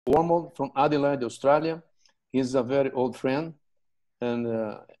Wormald from Adelaide, Australia. He's a very old friend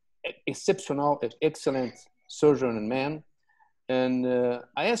and exceptional, excellent surgeon and man. And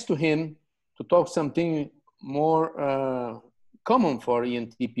I asked to him to talk something more common for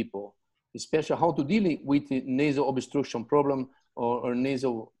ENT people, especially how to deal with the nasal obstruction problem or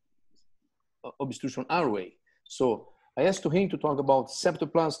nasal obstruction airway. So I asked to him to talk about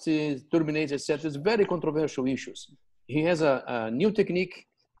septoplasty, turbinates, etc. It's very controversial issues. He has a new technique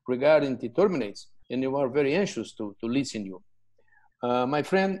regarding the turbinates, and you are very anxious to listen to you. My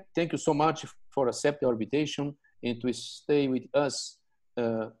friend, thank you so much for accepting our invitation and to stay with us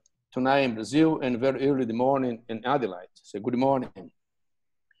tonight in Brazil and very early in the morning in Adelaide. So good morning.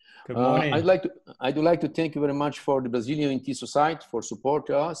 Good morning. I'd like to thank you very much for the Brazilian ENT Society for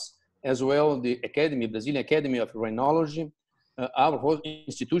supporting us, as well the Academy, Brazilian Academy of Rhinology, our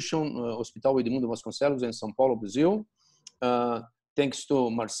institution, Hospital Edmundo Vasconcelos in São Paulo, Brazil. Thanks to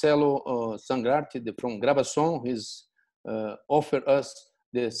Marcelo Sangrarte from Gravação, he's offered us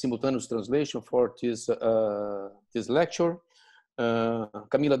the simultaneous translation for this lecture.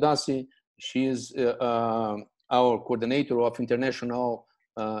 Camila Dassi, she is our coordinator of international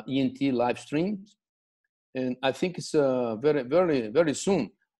ENT live streams. And I think it's very, very, very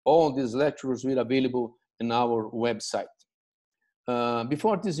soon, all these lectures will be available in our website.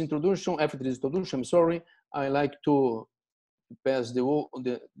 Before this introduction, after this introduction, I'm sorry, I like to pass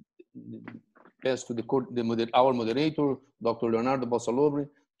our moderator, Dr. Leonardo Balsalobre,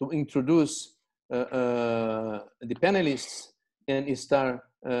 to introduce the panelists and start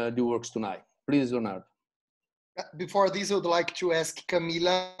the works tonight. Please, Leonardo. Before this, I would like to ask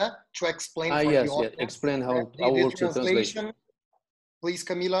Camila to explain for yes, the audience. Yeah, explain how the works in translation. Please,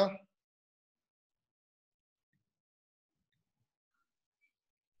 Camila.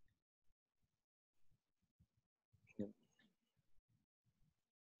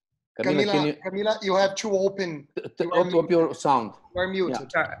 Camila, you have to open your sound. You are muted.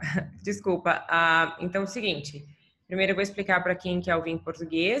 Desculpa. Então é o seguinte. Primeiro eu vou explicar para quem quer ouvir em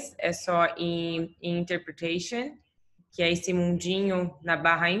português. É só em Interpretation, que é esse mundinho na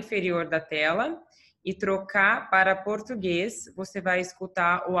barra inferior da tela. E trocar para português, você vai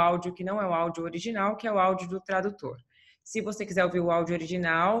escutar o áudio que não é o áudio original, que é o áudio do tradutor. Se você quiser ouvir o áudio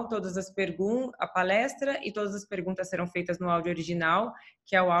original, a palestra e todas as perguntas serão feitas no áudio original,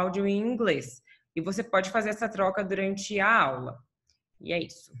 que é o áudio em inglês. E você pode fazer essa troca durante a aula. E é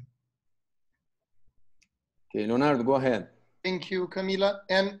isso. Okay, Leonardo, go ahead. Thank you, Camila.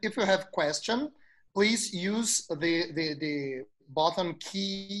 And if you have question, please use the button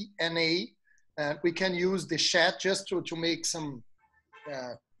Q&A. We can use the chat just to make some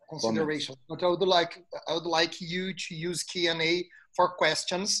consideration. But I would like you to use Q&A for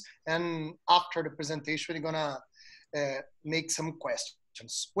questions. And after the presentation, we're gonna make some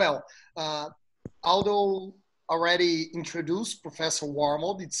questions. Well, although already introduced Professor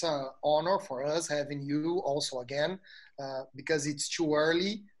Wormald, it's an honor for us having you also again, because it's too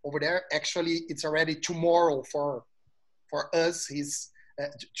early over there. Actually, it's already tomorrow for us. It's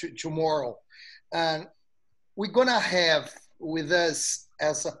tomorrow. And we're gonna have with us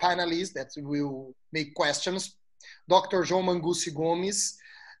as a panelist that will make questions, Dr. João Mangucci Gomes.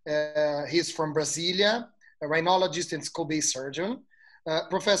 He's from Brasilia, a rhinologist and skull-base surgeon.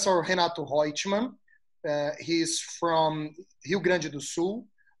 Professor Renato Reutemann. He's from Rio Grande do Sul,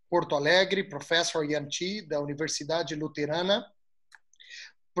 Porto Alegre, Professor ENT da Universidade Luterana.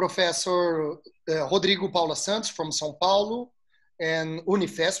 Professor Rodrigo Paula Santos from São Paulo and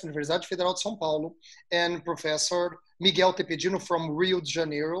Unifesp, Universidade Federal de São Paulo, and Professor Miguel Tepedino from Rio de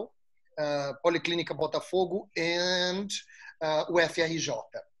Janeiro, Policlínica Botafogo, and UFRJ.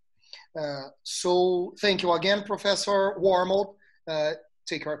 So thank you again, Professor Wormald.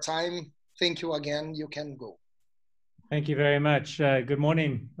 Take your time. Thank you again. You can go. Thank you very much. Good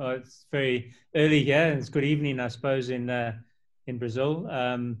morning. It's very early here. It's good evening, I suppose, in Brazil.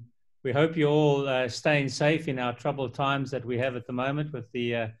 We hope you're all staying safe in our troubled times that we have at the moment with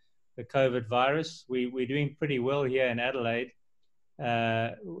the COVID virus. We're doing pretty well here in Adelaide.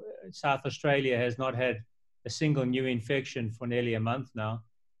 South Australia has not had a single new infection for nearly a month now.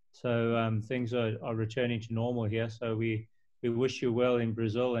 So things are returning to normal here. So we wish you well in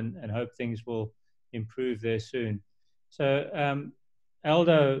Brazil and hope things will improve there soon. So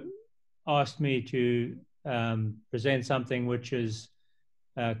Aldo asked me to present something which is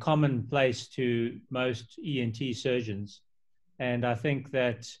commonplace to most ENT surgeons. And I think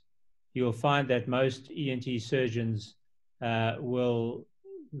that you'll find that most ENT surgeons will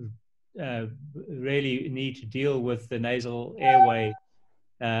really need to deal with the nasal airway.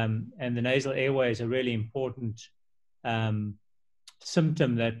 And the nasal airway is a really important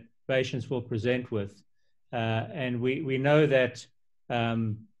symptom that patients will present with. And we know that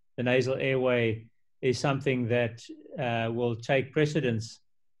the nasal airway is something that will take precedence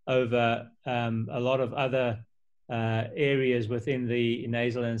over a lot of other areas within the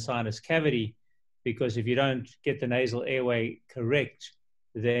nasal and sinus cavity, because if you don't get the nasal airway correct,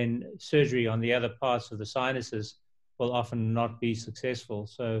 then surgery on the other parts of the sinuses will often not be successful.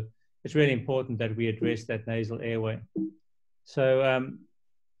 So it's really important that we address that nasal airway. So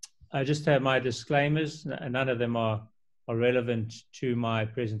I just have my disclaimers. None of them are relevant to my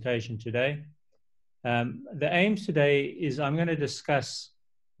presentation today. The aims today is I'm going to discuss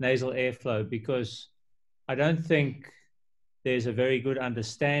nasal airflow because I don't think there's a very good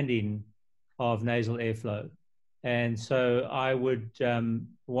understanding of nasal airflow. And so I would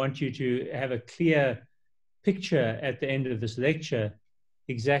want you to have a clear picture at the end of this lecture,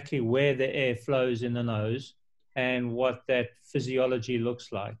 exactly where the air flows in the nose and what that physiology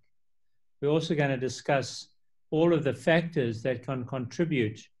looks like. We're also going to discuss all of the factors that can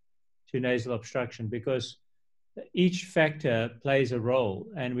contribute to nasal obstruction, because each factor plays a role,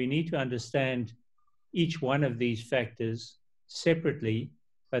 and we need to understand each one of these factors separately,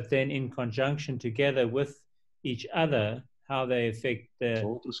 but then in conjunction together with each other, how they affect the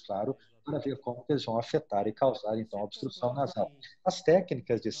outros, claro, para ver como que eles vão afetar e causar, então, a obstrução nasal. As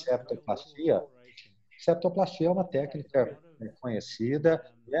técnicas de septoplastia é uma técnica conhecida,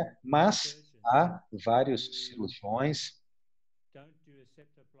 né? Mas há vários cirurgiões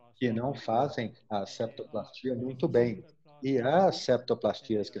que não fazem a septoplastia muito bem. E há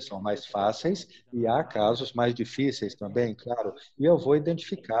septoplastias que são mais fáceis e há casos mais difíceis também, claro. E eu vou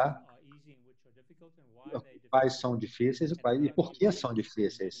identificar quais são difíceis e por que são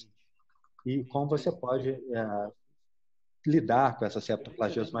difíceis. E como você pode lidar com essas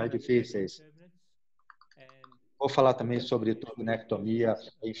septoplastias mais difíceis. Vou falar também sobre turbinectomia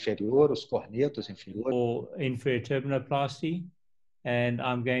inferior, os cornetos inferiores. Or inferior turbinoplasty. And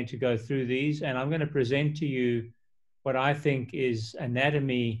I'm going to go through these, and I'm going to present to you what I think is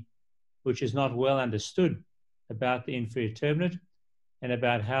anatomy which is not well understood about the inferior turbinate and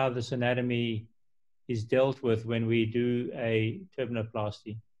about how this anatomy is dealt with when we do a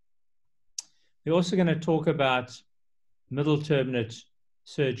turbinoplasty. We're also going to talk about middle turbinate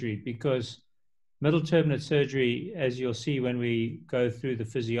surgery, because middle turbinate surgery, as you'll see when we go through the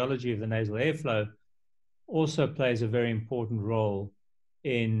physiology of the nasal airflow, also plays a very important role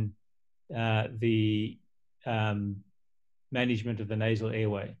in the management of the nasal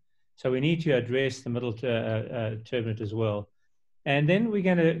airway. So we need to address the middle turbinate as well. And then we're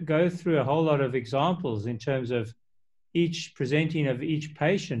going to go through a whole lot of examples in terms of each presenting of each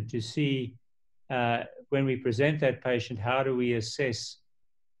patient to see when we present that patient, how do we assess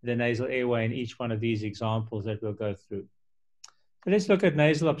the nasal airway in each one of these examples that we'll go through. So let's look at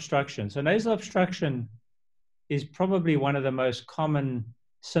nasal obstruction. So nasal obstruction is probably one of the most common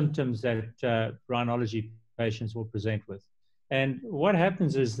symptoms that rhinology patients will present with. And what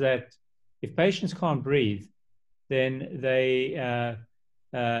happens is that if patients can't breathe, then they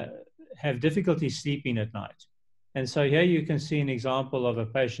have difficulty sleeping at night. And so here you can see an example of a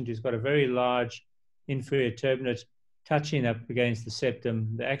patient who's got a very large inferior turbinate touching up against the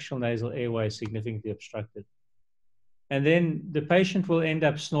septum. The actual nasal airway is significantly obstructed. And then the patient will end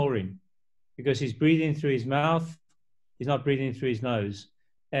up snoring because he's breathing through his mouth, he's not breathing through his nose.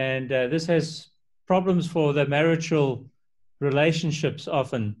 And this has problems for the marital relationships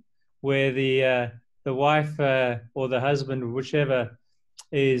often, where the wife or the husband, whichever,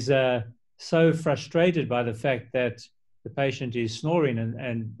 is so frustrated by the fact that the patient is snoring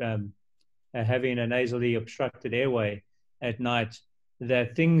and having a nasally obstructed airway at night,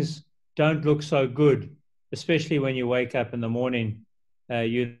 that things don't look so good, especially when you wake up in the morning,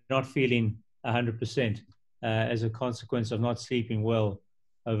 you're not feeling 100% as a consequence of not sleeping well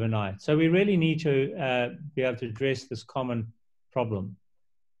overnight. So we really need to be able to address this common problem.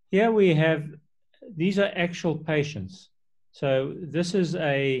 Here we have, these are actual patients. So this is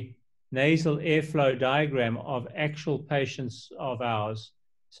a nasal airflow diagram of actual patients of ours.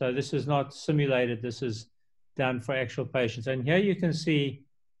 So this is not simulated, this is done for actual patients. And here you can see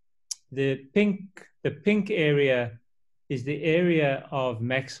the pink area is the area of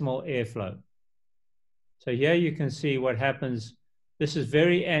maximal airflow. So here you can see what happens. This is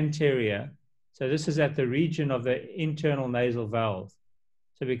very anterior. So this is at the region of the internal nasal valve.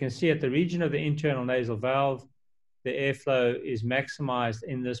 So we can see at the region of the internal nasal valve, the airflow is maximized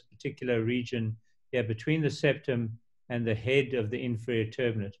in this particular region here between the septum and the head of the inferior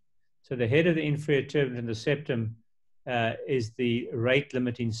turbinate. So the head of the inferior turbinate and the septum is the rate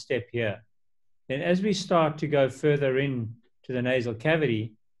limiting step here. Then as we start to go further in to to the nasal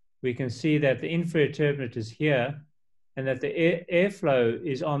cavity, we can see that the inferior turbinate is here and that the airflow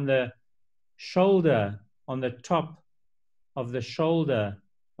is on the shoulder, on the top of the shoulder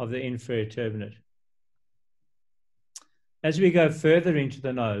of the inferior turbinate. As we go further into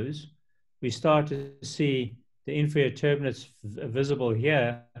the nose, we start to see the inferior turbinates visible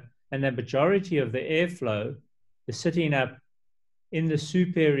here, and the majority of the airflow is sitting up in the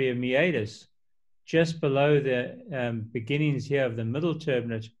superior meatus, just below the beginnings here of the middle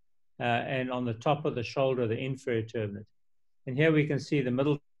turbinate and on the top of the shoulder of the inferior turbinate. And here we can see the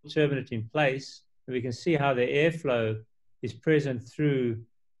middle turbinate in place, and we can see how the airflow is present through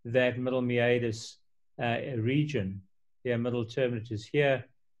that middle meatus region. The middle turbinate is here,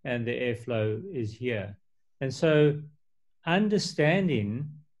 and the airflow is here. And so understanding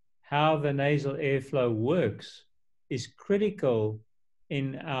how the nasal airflow works is critical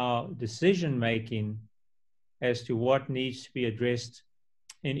in our decision-making as to what needs to be addressed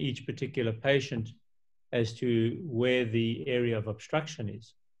in each particular patient as to where the area of obstruction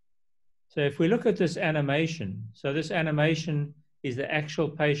is. So if we look at this animation, so this animation is the actual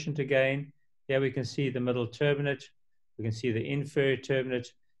patient again. Here we can see the middle turbinate, we can see the inferior turbinate,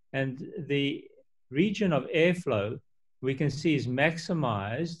 and the region of airflow we can see is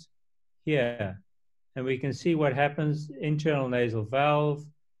maximized here. And we can see what happens, internal nasal valve,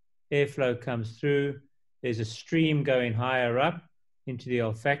 airflow comes through, there's a stream going higher up into the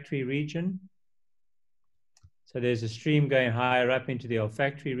olfactory region. So there's a stream going higher up into the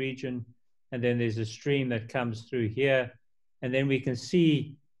olfactory region, and then there's a stream that comes through here. And then we can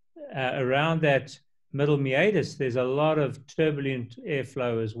see around that middle meatus, there's a lot of turbulent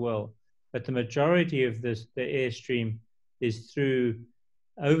airflow as well. But the majority of this, the airstream is through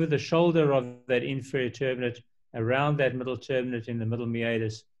over the shoulder of that inferior turbinate, around that middle turbinate in the middle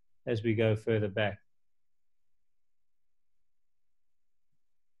meatus as we go further back.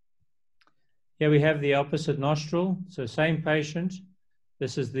 Here we have the opposite nostril. So same patient.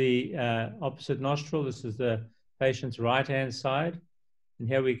 This is the opposite nostril. This is the patient's right-hand side. And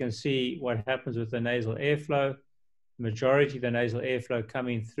here we can see what happens with the nasal airflow. The majority of the nasal airflow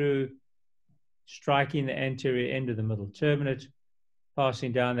coming through, striking the anterior end of the middle turbinate,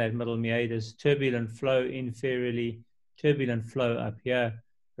 passing down that middle meatus, turbulent flow inferiorly, turbulent flow up here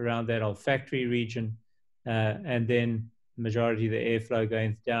around that olfactory region, and then the majority of the airflow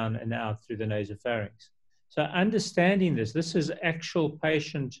going down and out through the nasopharynx. So understanding this is actual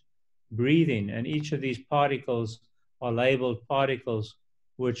patient breathing, and each of these particles are labeled particles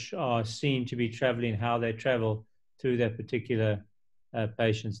which are seen to be traveling how they travel through that particular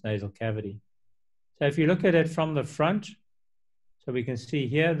patient's nasal cavity. So if you look at it from the front, so we can see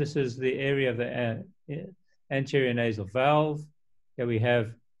here, this is the area of the anterior nasal valve. Here we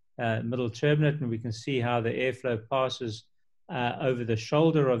have middle turbinate, and we can see how the airflow passes over the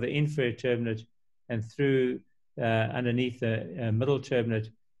shoulder of the inferior turbinate and through underneath the middle turbinate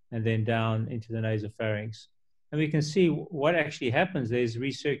and then down into the nasopharynx. And we can see what actually happens. There's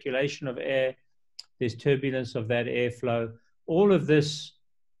recirculation of air, there's turbulence of that airflow. All of this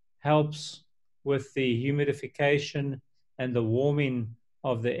helps with the humidification and the warming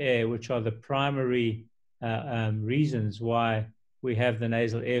of the air, which are the primary reasons why we have the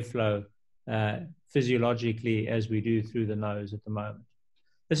nasal airflow physiologically as we do through the nose at the moment.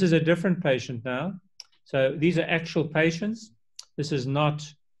 This is a different patient now. So these are actual patients. This is not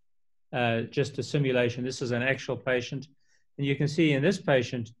just a simulation. This is an actual patient. And you can see in this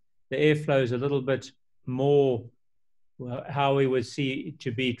patient, the airflow is a little bit more how we would see it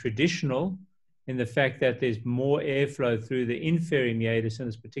to be traditional, in the fact that there's more airflow through the inferior meatus in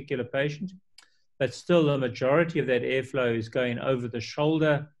this particular patient, but still the majority of that airflow is going over the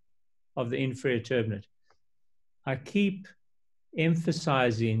shoulder of the inferior turbinate. I keep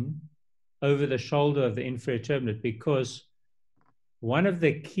emphasizing over the shoulder of the inferior turbinate because one of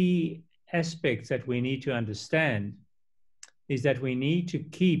the key aspects that we need to understand is that we need to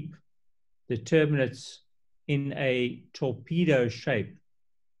keep the turbinates in a torpedo shape,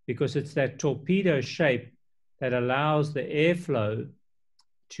 because it's that torpedo shape that allows the airflow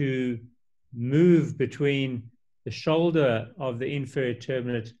to move between the shoulder of the inferior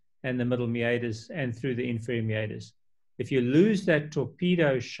turbinate and the middle meatus and through the inferior meatus. If you lose that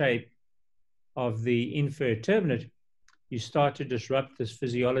torpedo shape of the inferior turbinate, you start to disrupt this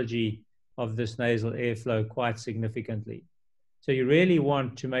physiology of this nasal airflow quite significantly. So you really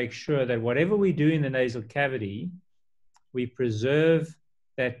want to make sure that whatever we do in the nasal cavity, we preserve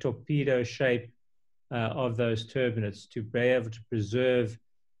that torpedo shape of those turbinates to be able to preserve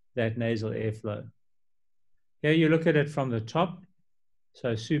that nasal airflow. Here you look at it from the top.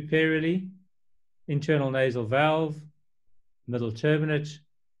 So superiorly, internal nasal valve, middle turbinate,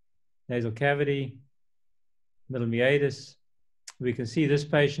 nasal cavity, middle meatus. We can see this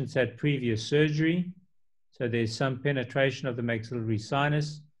patient's had previous surgery. So there's some penetration of the maxillary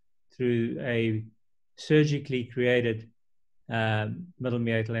sinus through a surgically created middle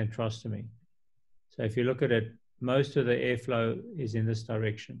meatal antrostomy. So if you look at it, most of the airflow is in this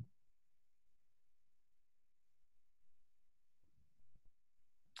direction.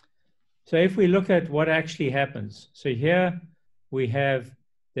 So if we look at what actually happens, so here we have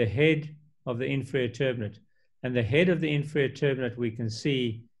the head of the inferior turbinate, and the head of the inferior turbinate we can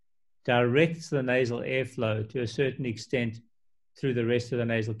see directs the nasal airflow to a certain extent through the rest of the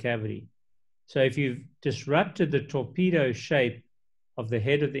nasal cavity. So if you've disrupted the torpedo shape of the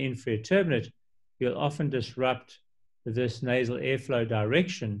head of the inferior turbinate, you'll often disrupt this nasal airflow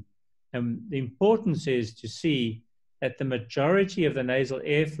direction. And the importance is to see that the majority of the nasal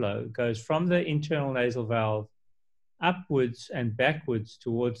airflow goes from the internal nasal valve upwards and backwards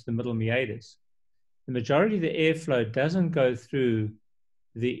towards the middle meatus. The majority of the airflow doesn't go through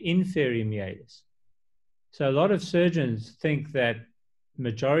the inferior meatus. So a lot of surgeons think that the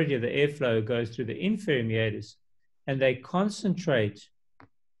majority of the airflow goes through the inferior meatus, and they concentrate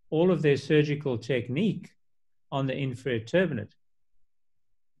all of their surgical technique on the inferior turbinate.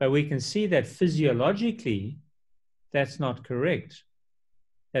 But we can see that physiologically, that's not correct.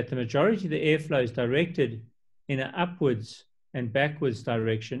 That the majority of the airflow is directed in an upwards and backwards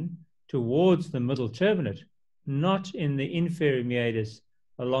direction towards the middle turbinate, not in the inferior meatus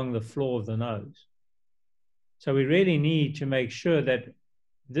along the floor of the nose. So we really need to make sure that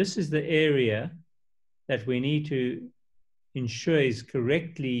this is the area that we need to ensure is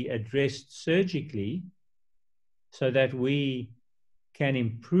correctly addressed surgically so that we can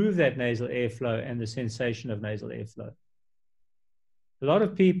improve that nasal airflow and the sensation of nasal airflow. A lot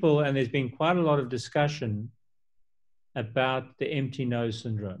of people, and there's been quite a lot of discussion about the empty nose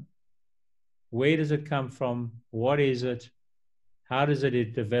syndrome. Where does it come from? What is it? How does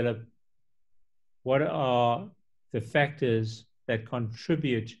it develop? What are the factors that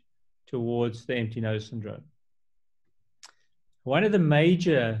contribute towards the empty nose syndrome? One of the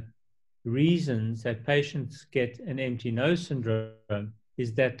major reasons that patients get an empty nose syndrome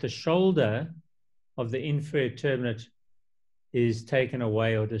is that the shoulder of the inferior turbinate is taken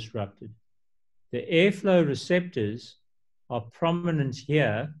away or disrupted. The airflow receptors are prominent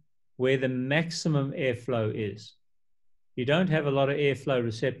here where the maximum airflow is. You don't have a lot of airflow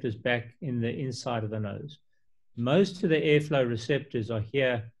receptors back in the inside of the nose. Most of the airflow receptors are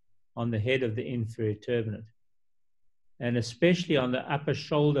here on the head of the inferior turbinate, and especially on the upper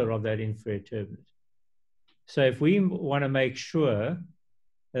shoulder of that inferior turbinate. So if we want to make sure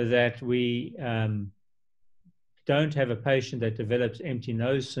that we don't have a patient that develops empty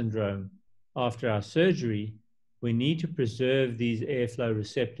nose syndrome after our surgery, we need to preserve these airflow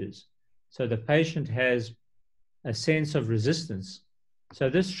receptors so the patient has a sense of resistance. So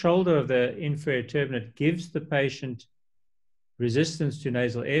this shoulder of the inferior turbinate gives the patient resistance to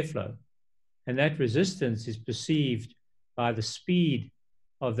nasal airflow, and that resistance is perceived by the speed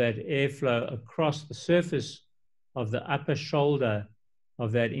of that airflow across the surface of the upper shoulder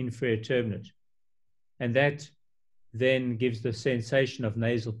of that inferior turbinate. And that then gives the sensation of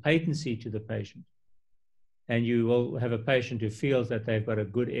nasal patency to the patient. And you will have a patient who feels that they've got a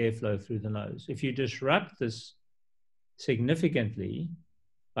good airflow through the nose. If you disrupt this significantly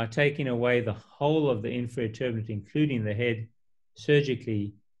by taking away the whole of the inferior turbinate, including the head,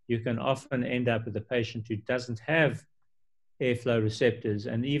 surgically, you can often end up with a patient who doesn't have airflow receptors,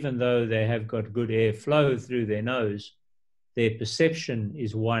 and even though they have got good airflow through their nose, their perception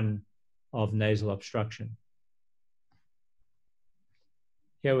is one of nasal obstruction.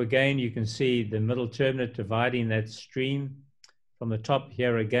 Here again, you can see the middle turbinate dividing that stream. From the top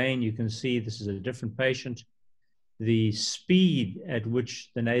here again, you can see this is a different patient. The speed at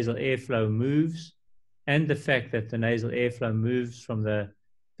which the nasal airflow moves and the fact that the nasal airflow moves from the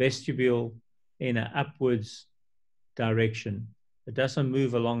vestibule in an upwards direction. It doesn't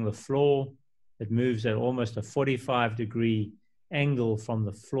move along the floor. It moves at almost a 45-degree angle from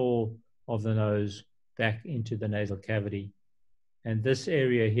the floor of the nose back into the nasal cavity. And this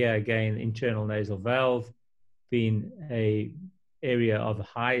area here, again, internal nasal valve, being an area of the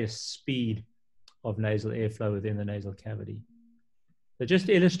highest speed of nasal airflow within the nasal cavity. So just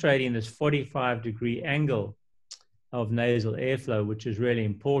illustrating this 45-degree angle of nasal airflow, which is really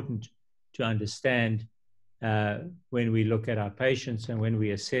important to understand when we look at our patients and when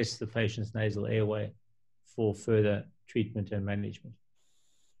we assess the patient's nasal airway for further treatment and management.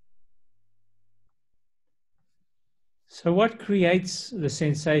 So what creates the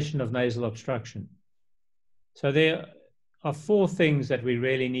sensation of nasal obstruction? So there are four things that we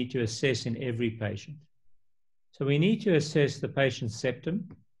really need to assess in every patient. So we need to assess the patient's septum.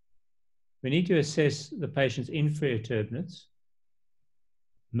 We need to assess the patient's inferior turbinates,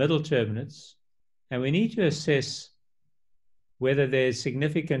 middle turbinates, and we need to assess whether there's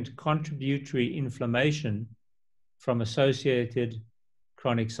significant contributory inflammation from associated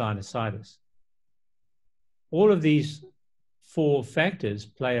chronic sinusitis. All of these four factors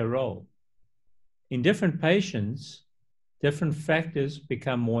play a role. In different patients, different factors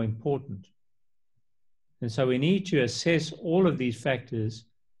become more important. And so we need to assess all of these factors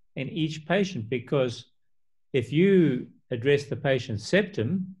in each patient, because if you address the patient's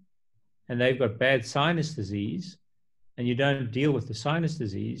septum and they've got bad sinus disease and you don't deal with the sinus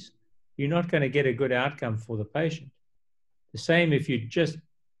disease, you're not going to get a good outcome for the patient. The same if you just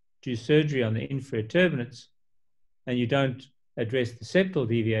do surgery on the inferior turbinates and you don't address the septal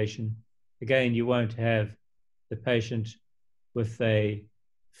deviation, again, you won't have the patient with a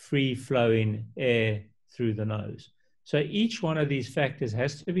free-flowing air through the nose. So each one of these factors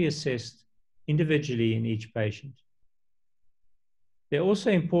has to be assessed individually in each patient. There are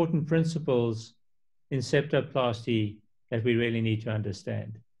also important principles in septoplasty that we really need to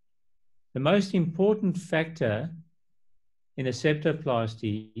understand. The most important factor in a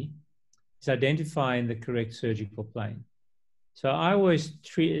septoplasty is identifying the correct surgical plane. So I always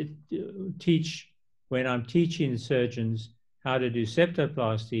teach, when I'm teaching surgeons how to do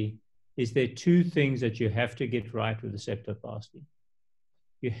septoplasty, is there two things that you have to get right with the septoplasty.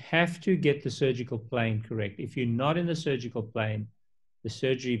 You have to get the surgical plane correct. If you're not in the surgical plane, the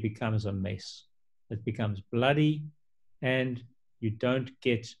surgery becomes a mess. It becomes bloody and you don't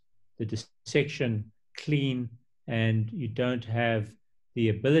get the dissection clean and you don't have the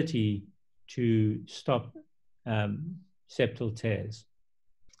ability to stop septal tears.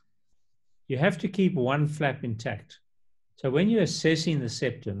 You have to keep one flap intact. So when you're assessing the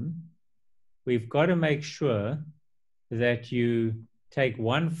septum, we've got to make sure that you take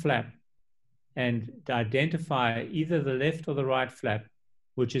one flap and identify either the left or the right flap,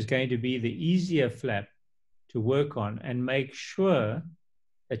 which is going to be the easier flap to work on, and make sure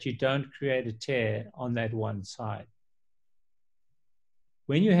that you don't create a tear on that one side.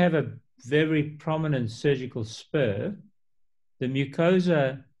 When you have a very prominent surgical spur, the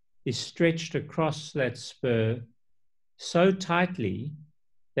mucosa is stretched across that spur so tightly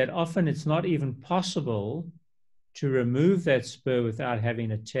that often it's not even possible to remove that spur without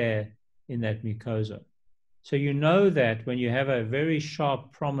having a tear in that mucosa. So you know that when you have a very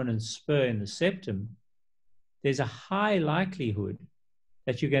sharp, prominent spur in the septum, there's a high likelihood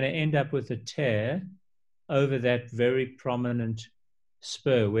that you're going to end up with a tear over that very prominent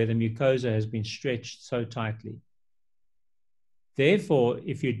spur where the mucosa has been stretched so tightly. Therefore,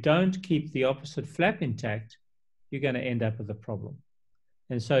 if you don't keep the opposite flap intact, you're going to end up with a problem.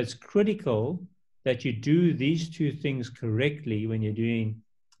 And so it's critical that you do these two things correctly when you're doing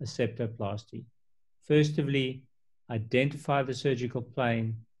a septoplasty. Firstly, identify the surgical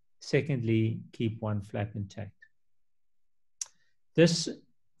plane. Secondly, keep one flap intact. This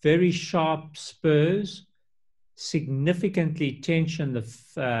very sharp spurs significantly tension the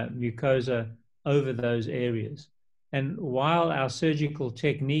mucosa over those areas. And while our surgical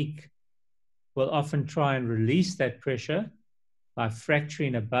technique will often try and release that pressure by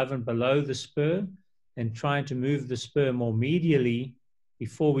fracturing above and below the spur and trying to move the spur more medially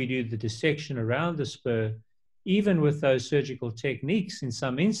before we do the dissection around the spur, even with those surgical techniques, in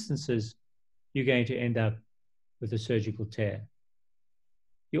some instances, you're going to end up with a surgical tear.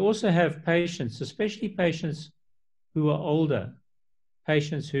 You also have patients, especially patients who are older,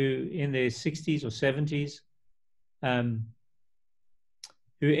 patients who in their 60s or 70s,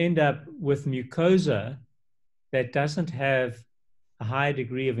 who end up with mucosa that doesn't have a high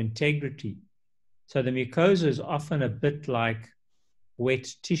degree of integrity. So the mucosa is often a bit like wet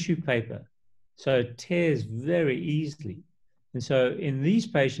tissue paper. So it tears very easily. And so in these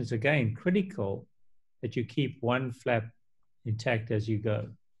patients, again, critical that you keep one flap intact as you go.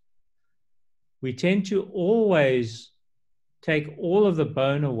 We tend to always take all of the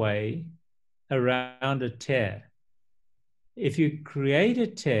bone away around a tear. If you create a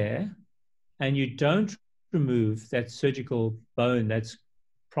tear and you don't remove that surgical bone, that's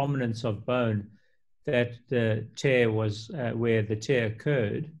prominence of bone, that the tear was where the tear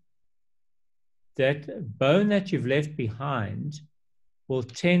occurred, that bone that you've left behind will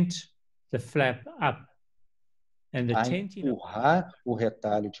tent the flap up. a empurrar o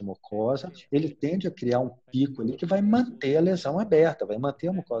retalho de mucosa, ele tende a criar um pico ali que vai manter a lesão aberta, vai manter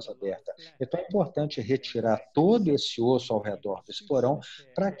a mucosa aberta. Então é importante retirar todo esse osso ao redor do esporão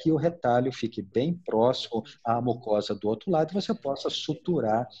para que o retalho fique bem próximo à mucosa do outro lado e você possa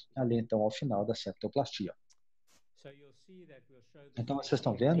suturar ali então ao final da septoplastia. Então vocês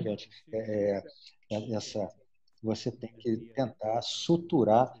estão vendo, gente, você tem que tentar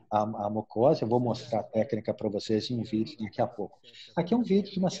suturar a mucosa. Eu vou mostrar a técnica para vocês em um vídeo daqui a pouco. Aqui é um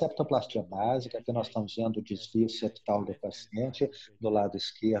vídeo de uma septoplastia básica. Aqui nós estamos vendo o desvio septal do paciente, do lado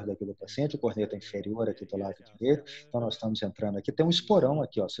esquerdo aqui do paciente, corneta inferior aqui do lado direito. Então nós estamos entrando aqui. Tem um esporão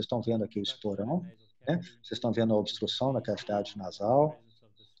aqui, ó. Vocês estão vendo aqui o esporão, né? Vocês estão vendo a obstrução na cavidade nasal.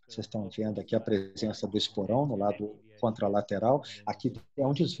 Vocês estão vendo aqui a presença do esporão no lado contralateral. Aqui é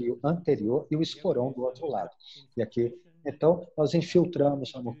um desvio anterior e o esporão do outro lado. E aqui, então, nós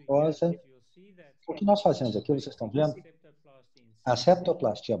infiltramos a mucosa. O que nós fazemos aqui, vocês estão vendo? A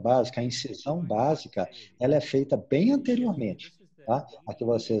septoplastia básica, a incisão básica, ela é feita bem anteriormente. Tá? Aqui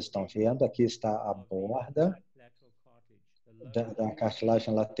vocês estão vendo, aqui está a borda da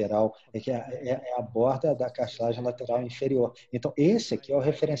cartilagem lateral, que é a borda da cartilagem lateral inferior. Então, esse aqui é o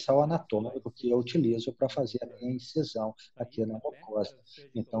referencial anatômico que eu utilizo para fazer a incisão aqui na mucosa.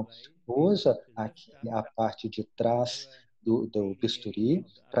 Então, usa aqui a parte de trás do bisturi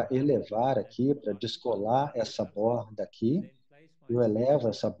para elevar aqui, para descolar essa borda aqui. Eu elevo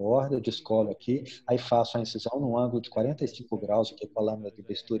essa borda, descolo aqui, aí faço a incisão num ângulo de 45 graus aqui com a lâmina do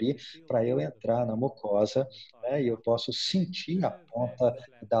bisturi para eu entrar na mucosa, né, e eu posso sentir a ponta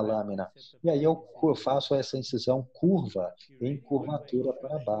da lâmina. E aí eu faço essa incisão curva, em curvatura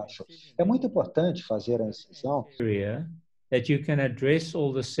para baixo. É muito importante fazer a incisão that you can address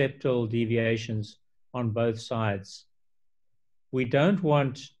all the septal deviations on both sides. We don't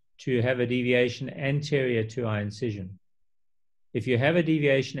want to have a deviation anterior to our incision. If you have a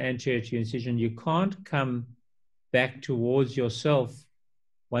deviation anterior to your incision, you can't come back towards yourself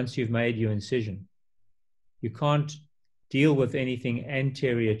once you've made your incision. You can't deal with anything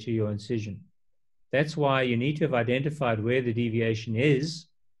anterior to your incision. That's why you need to have identified where the deviation is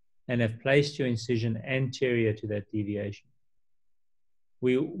and have placed your incision anterior to that deviation.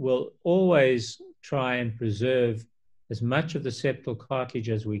 We will always try and preserve as much of the septal cartilage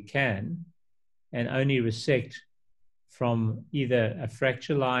as we can and only resect from either a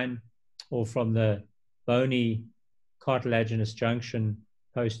fracture line or from the bony cartilaginous junction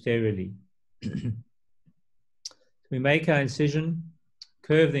posteriorly. We make our incision,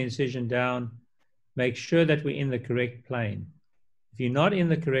 curve the incision down, make sure that we're in the correct plane. If you're not in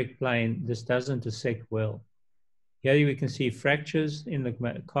the correct plane, this doesn't dissect well. Here we can see fractures in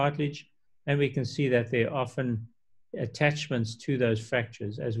the cartilage, and we can see that there are often attachments to those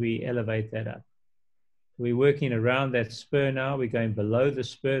fractures as we elevate that up. We're working around that spur now. We're going below the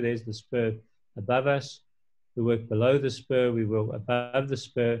spur. There's the spur above us. We work below the spur. We work above the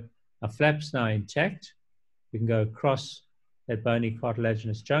spur. Our flap's now intact. We can go across that bony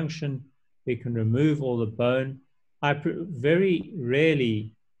cartilaginous junction. We can remove all the bone. I very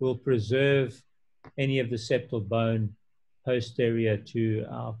rarely will preserve any of the septal bone posterior to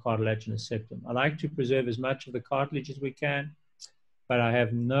our cartilaginous septum. I like to preserve as much of the cartilage as we can, but I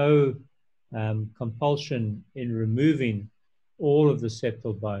have no compulsion in removing all of the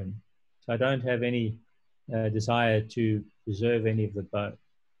septal bone. So I don't have any desire to preserve any of the bone.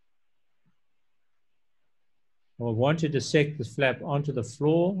 I want to dissect the flap onto the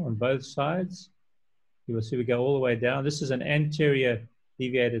floor on both sides. You will see we go all the way down. This is an anterior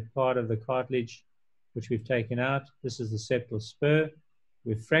deviated part of the cartilage which we've taken out. This is the septal spur.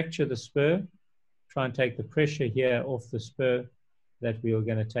 We fracture the spur, try and take the pressure here off the spur that we are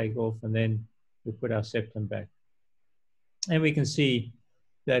going to take off, and then we put our septum back. And we can see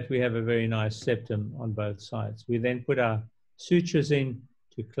that we have a very nice septum on both sides. We then put our sutures in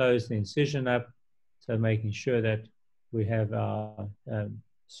to close the incision up, so making sure that we have our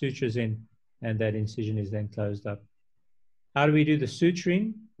sutures in and that incision is then closed up. How do we do the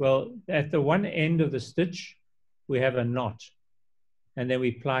suturing? Well, at the one end of the stitch, we have a knot. And then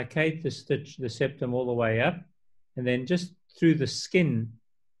we plicate the stitch, the septum all the way up, and then just through the skin,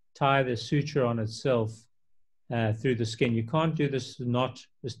 tie the suture on itself through the skin. You can't do this knot,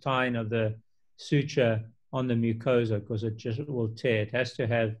 this tying of the suture on the mucosa because it just will tear. It has to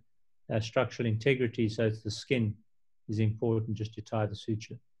have structural integrity, so it's the skin is important just to tie the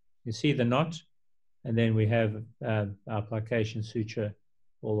suture. You see the knot, and then we have our plication suture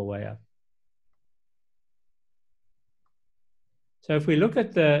all the way up. So if we look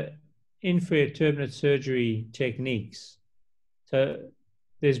at the inferior turbinate surgery techniques, so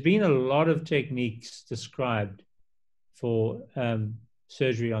there's been a lot of techniques described for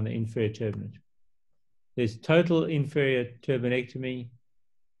surgery on the inferior turbinate. There's total inferior turbinectomy,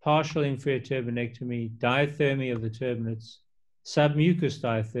 partial inferior turbinectomy, diathermy of the turbinates, submucous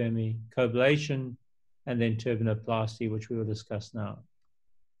diathermy, coblation, and then turbinoplasty, which we will discuss now.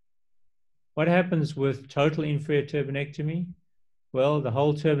 What happens with total inferior turbinectomy? Well, the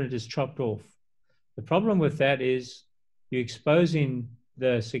whole turbinate is chopped off. The problem with that is you're exposing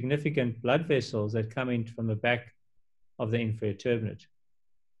the significant blood vessels that come in from the back of the inferior turbinate.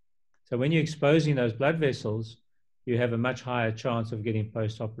 So when you're exposing those blood vessels, you have a much higher chance of getting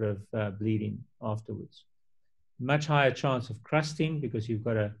postoperative bleeding afterwards. Much higher chance of crusting because you've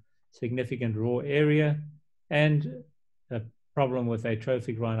got a significant raw area, and a problem with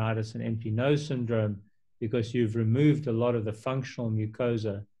atrophic rhinitis and empty nose syndrome because you've removed a lot of the functional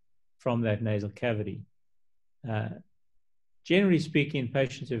mucosa from that nasal cavity. Generally speaking,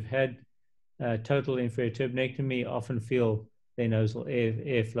 patients who've had total inferior turbinectomy often feel their nasal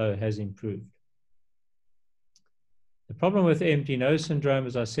airflow has improved. The problem with empty nose syndrome,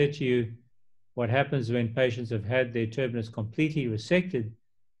 as I said to you, what happens when patients have had their turbinates completely resected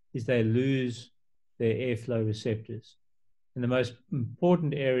is they lose their airflow receptors. And the most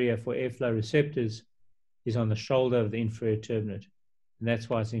important area for airflow receptors is on the shoulder of the inferior turbinate. And that's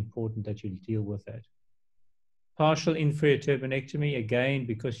why it's important that you deal with that. Partial inferior turbinectomy, again,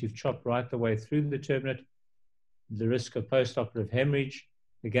 because you've chopped right the way through the turbinate, the risk of postoperative hemorrhage,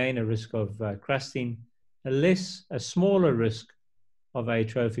 again, a risk of crusting, a smaller risk of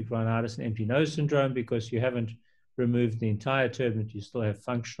atrophic rhinitis and empty nose syndrome because you haven't removed the entire turbinate, you still have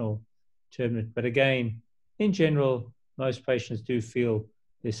functional turbinate. But again, in general, most patients do feel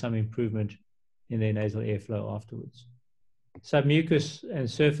there's some improvement in their nasal airflow afterwards. Submucous and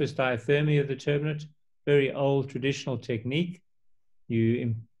surface diathermy of the turbinate, very old traditional technique.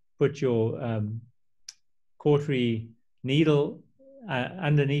 You put your cautery needle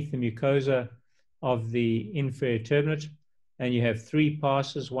underneath the mucosa of the inferior turbinate, and you have 3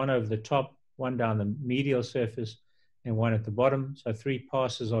 passes, one over the top, one down the medial surface, and one at the bottom. So 3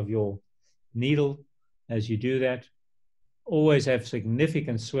 passes of your needle as you do that. Always have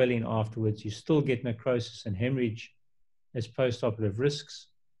significant swelling afterwards. You still get necrosis and hemorrhage as postoperative risks.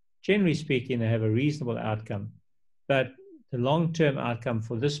 Generally speaking, they have a reasonable outcome, but the long-term outcome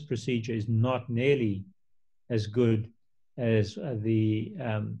for this procedure is not nearly as good as the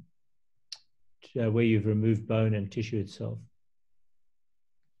where you've removed bone and tissue itself.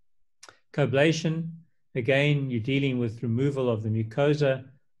 Coblation, again, you're dealing with removal of the mucosa.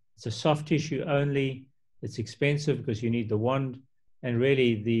 It's a soft tissue only. It's expensive because you need the wand, and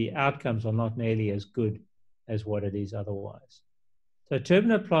really the outcomes are not nearly as good as what it is otherwise. So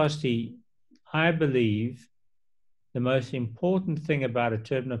turbinoplasty, I believe the most important thing about a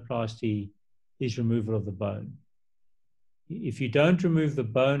turbinoplasty is removal of the bone. If you don't remove the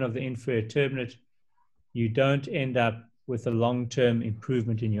bone of the inferior turbinate, you don't end up with a long-term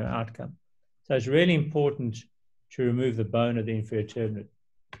improvement in your outcome. So it's really important to remove the bone of the inferior turbinate.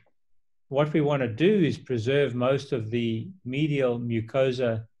 What we want to do is preserve most of the medial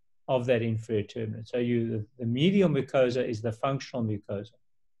mucosa of that inferior turbinate. So the medial mucosa is the functional mucosa.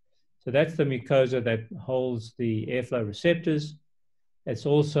 So that's the mucosa that holds the airflow receptors. It's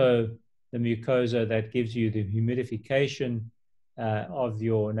also the mucosa that gives you the humidification of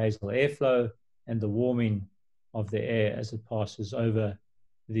your nasal airflow and the warming of the air as it passes over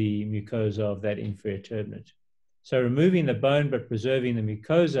the mucosa of that inferior turbinate. So removing the bone but preserving the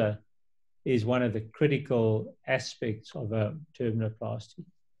mucosa is one of the critical aspects of a turbinoplasty.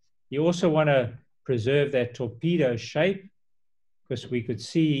 You also want to preserve that torpedo shape, because we could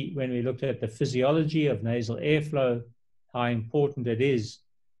see when we looked at the physiology of nasal airflow how important it is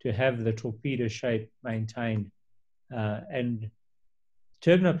to have the torpedo shape maintained. And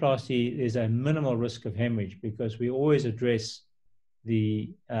turbinoplasty is a minimal risk of hemorrhage because we always address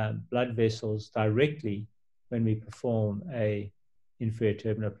the blood vessels directly when we perform a inferior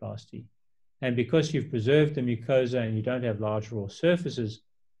turbinoplasty. And because you've preserved the mucosa and you don't have large raw surfaces,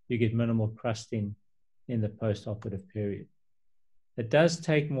 you get minimal crusting in the postoperative period. It does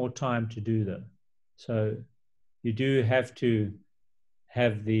take more time to do though. So you do have to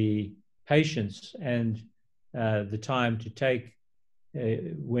have the patience and the time to take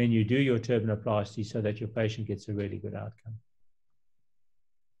when you do your turbinoplasty so that your patient gets a really good outcome.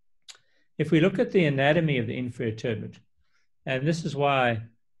 If we look at the anatomy of the inferior turbinate, and this is why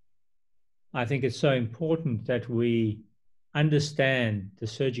I think it's so important that we understand the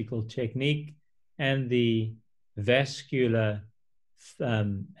surgical technique and the vascular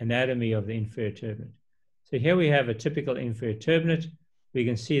anatomy of the inferior turbinate. So here we have a typical inferior turbinate. We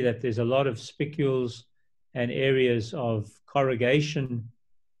can see that there's a lot of spicules and areas of corrugation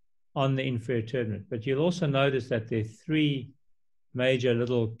on the inferior turbinate. But you'll also notice that there are 3 major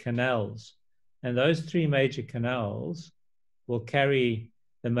little canals, and those 3 major canals will carry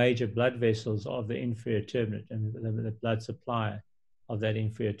the major blood vessels of the inferior turbinate and the blood supply of that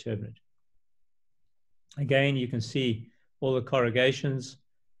inferior turbinate. Again, you can see all the corrugations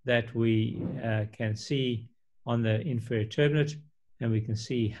that we can see on the inferior turbinate, and we can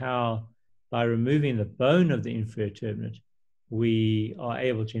see how by removing the bone of the inferior turbinate, we are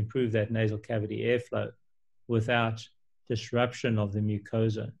able to improve that nasal cavity airflow without disruption of the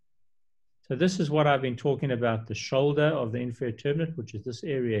mucosa. So this is what I've been talking about, the shoulder of the inferior turbinate, which is this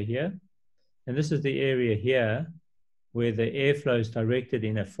area here. And this is the area here where the airflow is directed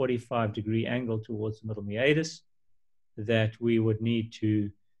in a 45-degree angle towards the middle meatus that we would need to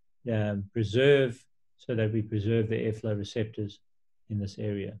preserve so that we preserve the airflow receptors in this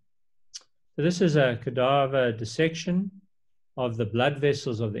area. So this is a cadaver dissection of the blood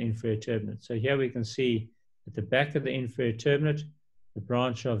vessels of the inferior turbinate. So here we can see at the back of the inferior turbinate, the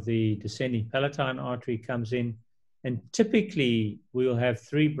branch of the descending palatine artery comes in, and typically we will have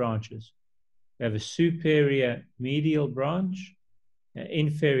 3 branches. We have a superior medial branch, an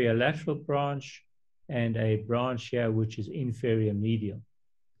inferior lateral branch, and a branch here which is inferior medial.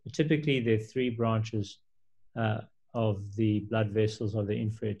 But typically there are 3 branches of the blood vessels of the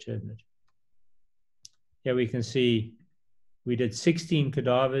inferior turbinate. Here we can see we did 16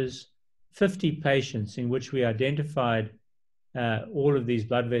 cadavers, 50 patients in which we identified all of these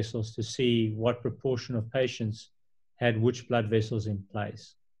blood vessels to see what proportion of patients had which blood vessels in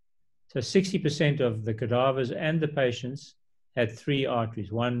place. So 60% of the cadavers and the patients had 3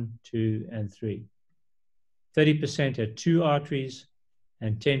 arteries, 1, 2, and 3. 30% had 2 arteries,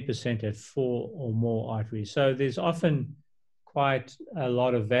 and 10% had 4 or more arteries. So there's often quite a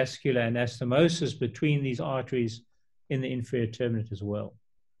lot of vascular anastomosis between these arteries in the inferior turbinate as well.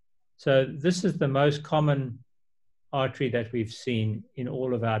 So this is the most common artery that we've seen in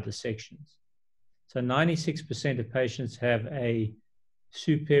all of our dissections. So 96% of patients have a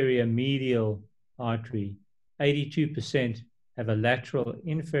superior medial artery, 82% have a lateral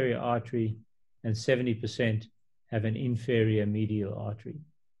inferior artery, and 70% have an inferior medial artery.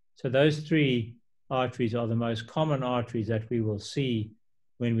 So those 3 arteries are the most common arteries that we will see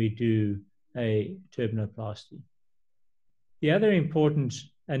when we do a turbinoplasty. The other important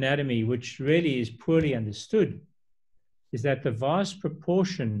anatomy, which really is poorly understood, is that the vast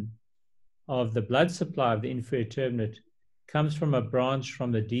proportion of the blood supply of the inferior turbinate comes from a branch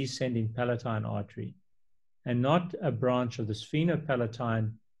from the descending palatine artery and not a branch of the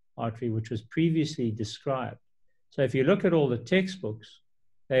sphenopalatine artery, which was previously described. So if you look at all the textbooks,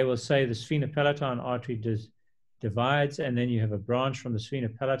 they will say the sphenopalatine artery divides, and then you have a branch from the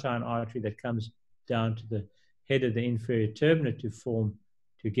sphenopalatine artery that comes down to the head of the inferior turbinate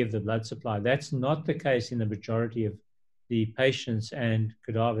to give the blood supply. That's not the case in the majority of the patients and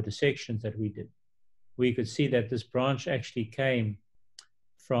cadaver dissections that we did. We could see that this branch actually came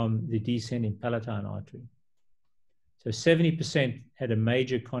from the descending palatine artery. So 70% had a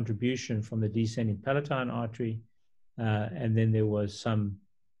major contribution from the descending palatine artery, and then there was some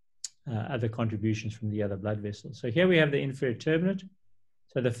other contributions from the other blood vessels. So here we have the inferior turbinate.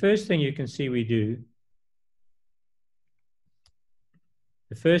 So the first thing you can see we do,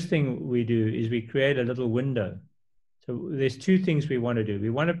 is we create a little window. So there's 2 things we want to do. We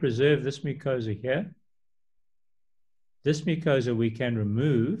want to preserve this mucosa here. This mucosa we can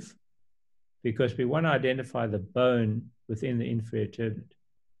remove because we want to identify the bone within the inferior turbinate.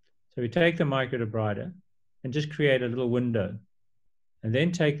 So we take the microdebrider and just create a little window, and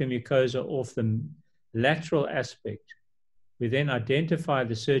then take the mucosa off the lateral aspect. We then identify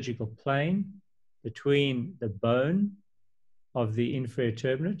the surgical plane between the bone of the inferior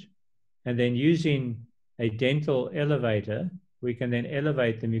turbinate, and then using a dental elevator, we can then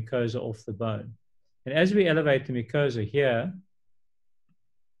elevate the mucosa off the bone. And as we elevate the mucosa here,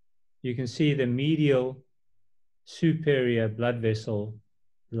 you can see the medial superior blood vessel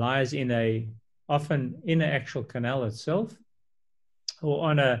lies often in an actual canal itself, or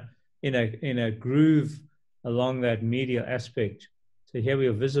in a groove along that medial aspect. So here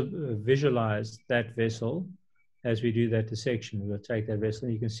we'll visualize that vessel as we do that dissection. We'll take that vessel,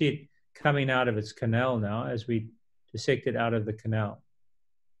 and you can see it coming out of its canal now as we dissect it out of the canal.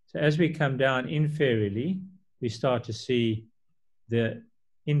 So as we come down inferiorly, we start to see the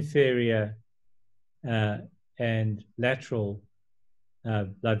inferior and lateral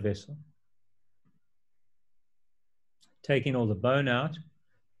blood vessel. Taking all the bone out,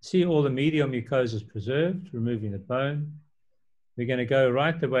 see all the medial mucosa is preserved, removing the bone. We're going to go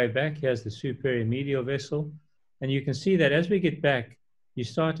right the way back. Here's the superior medial vessel. And you can see that as we get back, you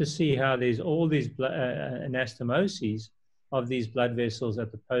start to see how there's all these anastomoses of these blood vessels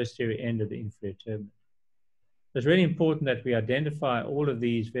at the posterior end of the inferior turbinate. It's really important that we identify all of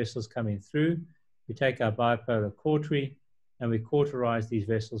these vessels coming through. We take our bipolar cautery and we cauterize these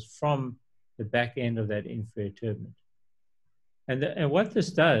vessels from the back end of that inferior turbinate. And what this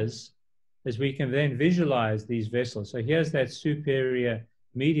does is we can then visualize these vessels. So here's that superior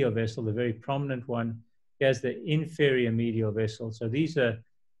medial vessel, the very prominent one. Here's the inferior medial vessel. So these are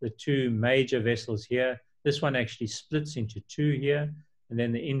the two major vessels here. This one actually splits into two here, and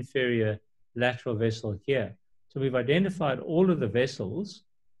then the inferior lateral vessel here. So we've identified all of the vessels.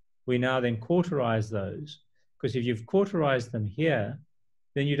 We now then cauterize those, because if you've cauterized them here,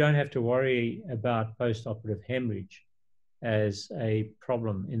 then you don't have to worry about postoperative hemorrhage as a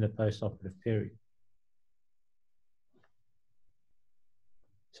problem in the postoperative period.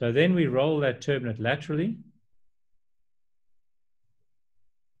 So then we roll that turbinate laterally.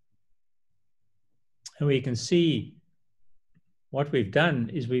 And we can see what we've done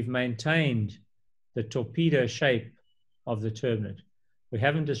is we've maintained the torpedo shape of the turbinate. We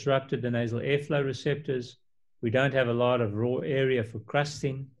haven't disrupted the nasal airflow receptors. We don't have a lot of raw area for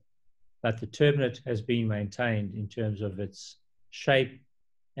crusting, but the turbinate has been maintained in terms of its shape,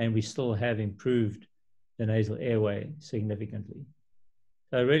 and we still have improved the nasal airway significantly.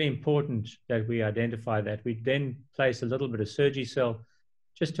 So really important that we identify that. We then place a little bit of Surgicel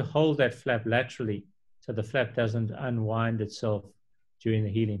just to hold that flap laterally so the flap doesn't unwind itself during the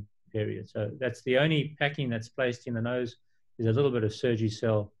healing period. So that's the only packing that's placed in the nose, is a little bit of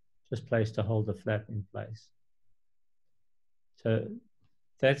Surgicel just placed to hold the flap in place. So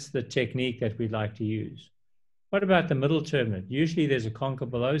that's the technique that we'd like to use. What about the middle turbinate? Usually there's a concha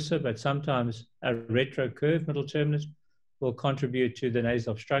bullosa, but sometimes a retrocurved middle turbinate will contribute to the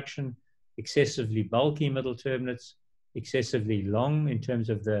nasal obstruction. Excessively bulky middle turbinates, excessively long in terms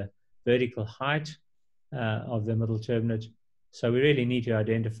of the vertical height of the middle turbinate. So we really need to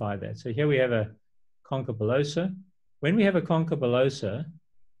identify that. So here we have a concha bullosa. When we have a concha bullosa,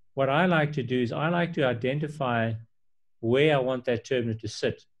 what I like to do is I like to identify where I want that turbinate to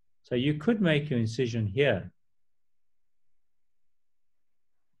sit. So you could make your incision here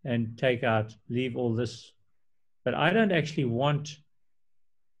and take out, leave all this, but I don't actually want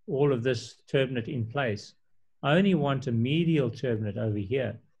all of this turbinate in place. I only want a medial turbinate over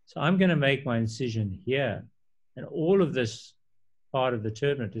here. So I'm going to make my incision here, and all of this part of the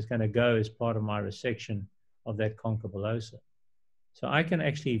turbinate is going to go as part of my resection of that concha bullosa. So I can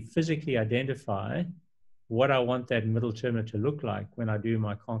actually physically identify what I want that middle turbinate to look like when I do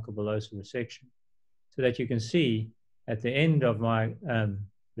my concha bullosa resection, so that you can see at the end of my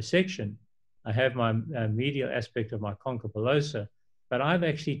resection, I have my medial aspect of my concha bullosa, but I've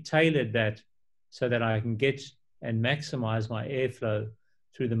actually tailored that so that I can get and maximize my airflow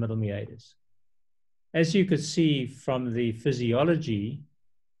through the middle meatus. As you could see from the physiology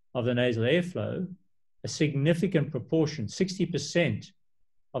of the nasal airflow, a significant proportion, 60%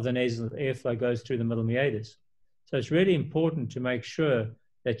 of the nasal airflow goes through the middle meatus. So it's really important to make sure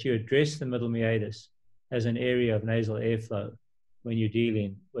that you address the middle meatus as an area of nasal airflow when you're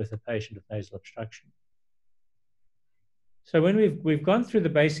dealing with a patient with nasal obstruction. So when we've gone through the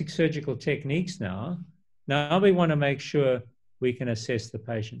basic surgical techniques now we want to make sure we can assess the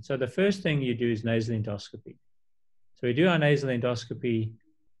patient. So the first thing you do is nasal endoscopy. So we do our nasal endoscopy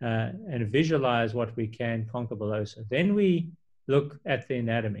and visualize what we can, concha bullosa. Then we look at the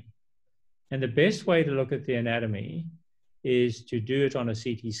anatomy. And the best way to look at the anatomy is to do it on a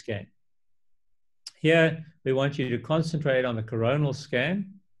CT scan. Here, we want you to concentrate on the coronal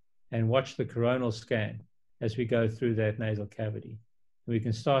scan and watch the coronal scan as we go through that nasal cavity. We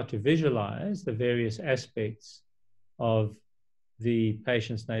can start to visualize the various aspects of the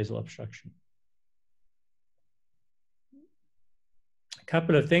patient's nasal obstruction. A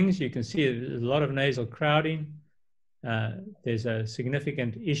couple of things you can see, there's a lot of nasal crowding. There's a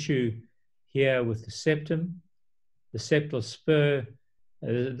significant issue here with the septum, the septal spur.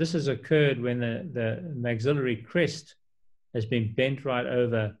 This has occurred when the maxillary crest has been bent right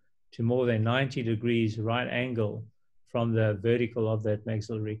over to more than 90 degrees right angle from the vertical of that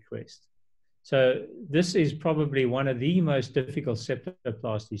maxillary crest. So this is probably one of the most difficult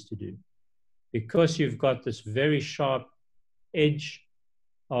septoplasties to do, because you've got this very sharp edge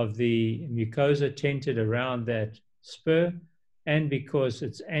of the mucosa tented around that spur, and because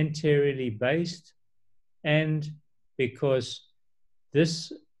it's anteriorly based, and because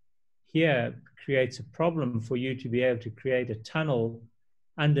this here creates a problem for you to be able to create a tunnel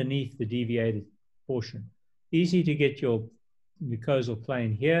underneath the deviated portion. Easy to get your mucosal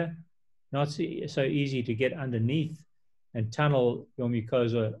plane here, not so easy to get underneath and tunnel your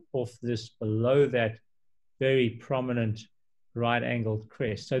mucosa off this below that very prominent right angled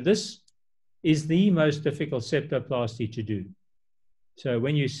crest. So this is the most difficult septoplasty to do. So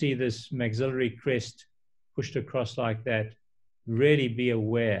when you see this maxillary crest pushed across like that, really be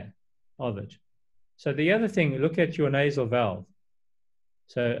aware of it. So the other thing, look at your nasal valve.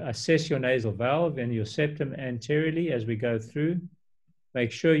 So assess your nasal valve and your septum anteriorly as we go through.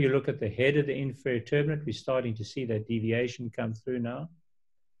 Make sure you look at the head of the inferior turbinate. We're starting to see that deviation come through now.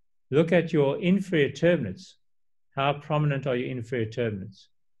 Look at your inferior turbinates. How prominent are your inferior turbinates?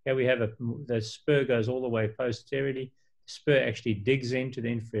 Here we have the spur goes all the way posteriorly. The spur actually digs into the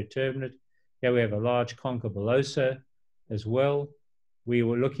inferior turbinate. Here we have a large concha bullosa as well. We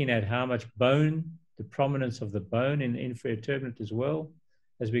were looking at how much bone, the prominence of the bone in the inferior turbinate as well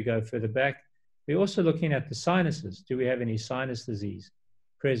as we go further back. We're also looking at the sinuses. Do we have any sinus disease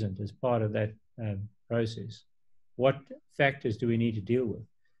present as part of that process? What factors do we need to deal with?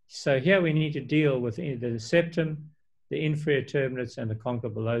 So here we need to deal with the septum, the inferior turbinates, and the concha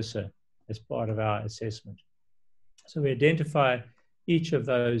bullosa as part of our assessment. So we identify each of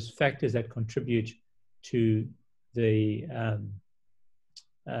those factors that contribute to the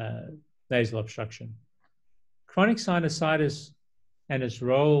nasal obstruction. Chronic sinusitis and its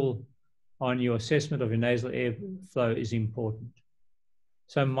role on your assessment of your nasal airflow is important.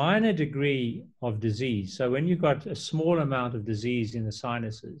 So minor degree of disease. So when you've got a small amount of disease in the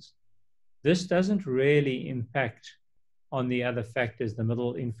sinuses, this doesn't really impact on the other factors, the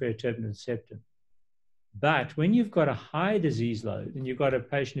middle, inferior turbinate, septum. But when you've got a high disease load and you've got a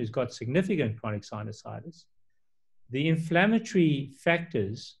patient who's got significant chronic sinusitis, the inflammatory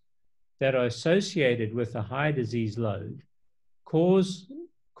factors that are associated with a high disease load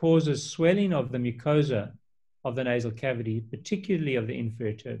causes swelling of the mucosa of the nasal cavity, particularly of the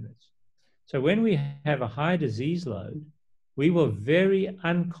inferior turbinates. So when we have a high disease load, we will very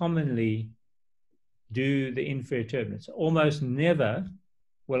uncommonly do the inferior turbinates. Almost never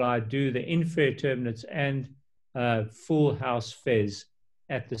will I do the inferior turbinates and full house fez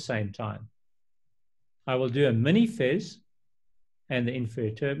at the same time. I will do a mini fez and the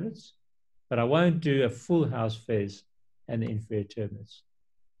inferior turbinates, but I won't do a full house fez and the inferior turbinates.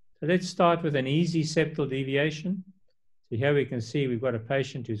 So let's start with an easy septal deviation. So here we can see we've got a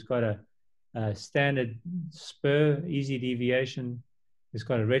patient who's got a standard spur, easy deviation. He's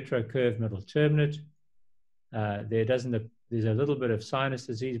got a retrocurved middle turbinate. There's a little bit of sinus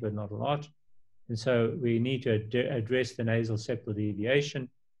disease, but not a lot. And so we need to address the nasal septal deviation,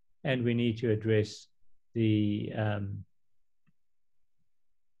 and we need to address the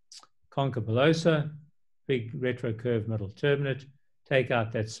concha bullosa, big retrocurved middle turbinate, take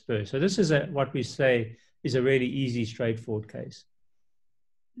out that spur. So this is what we say is a really easy, straightforward case.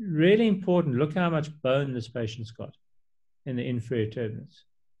 Really important, look how much bone this patient's got in the inferior turbinates.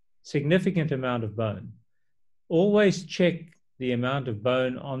 Significant amount of bone. Always check the amount of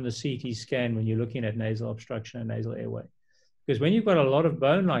bone on the CT scan when you're looking at nasal obstruction and nasal airway. Because when you've got a lot of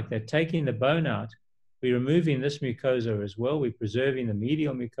bone like that, taking the bone out, we're removing this mucosa as well. We're preserving the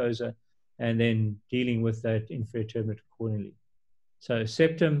medial mucosa and then dealing with that inferior turbinate accordingly. So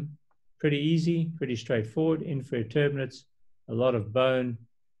septum, pretty easy, pretty straightforward. Inferior turbinates, a lot of bone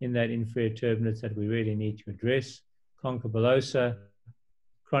in that inferior turbinates that we really need to address. Concha bullosa,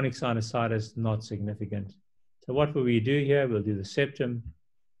 chronic sinusitis, not significant. So what will we do here? We'll do the septum,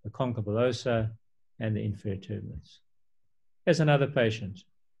 the concha bullosa, and the inferior turbinates. Here's another patient.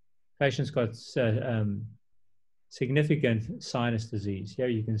 Patient's got significant sinus disease. Here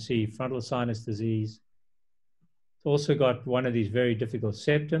you can see frontal sinus disease. It's also got one of these very difficult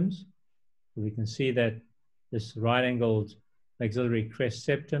septums. We can see that this right-angled maxillary crest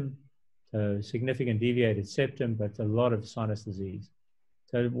septum, so significant deviated septum, but a lot of sinus disease.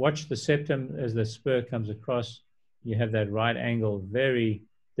 So watch the septum as the spur comes across. You have that right angle, very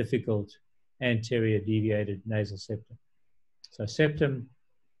difficult anterior deviated nasal septum. So septum,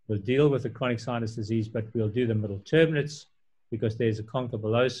 we'll deal with the chronic sinus disease, but we'll do the middle turbinates because there's a concha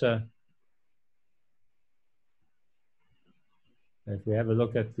bullosa. If we have a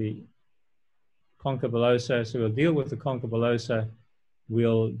look at the concha bullosa, so we'll deal with the concha bullosa,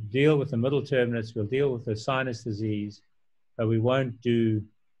 we'll deal with the middle turbinates, we'll deal with the sinus disease, but we won't do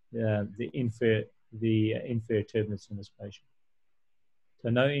the inferior turbinates in this patient. So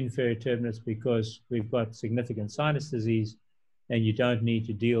no inferior turbinates because we've got significant sinus disease, and you don't need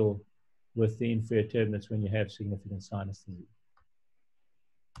to deal with the inferior turbinates when you have significant sinus disease.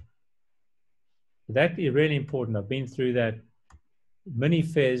 That is really important. I've been through that mini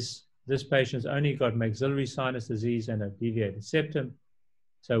fez. This patient's only got maxillary sinus disease and a deviated septum.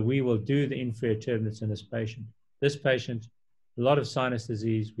 So we will do the inferior turbinates in this patient. This patient, a lot of sinus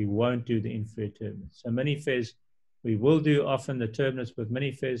disease, we won't do the inferior turbinates. So mini-fez, we will do often the turbinates with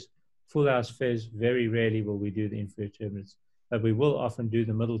mini-fez. Full house fez, very rarely will we do the inferior turbinates, but we will often do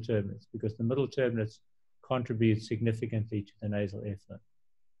the middle turbinates because the middle turbinates contribute significantly to the nasal airflow.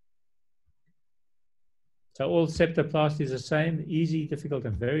 So all septoplasty is the same, easy, difficult,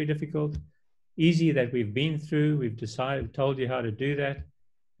 and very difficult. Easy that we've been through, we've decided, told you how to do that.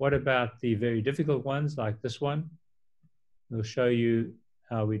 What about the very difficult ones like this one? We'll show you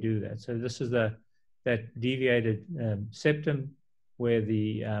how we do that. So this is that deviated septum where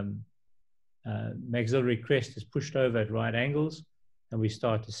the maxillary crest is pushed over at right angles, and we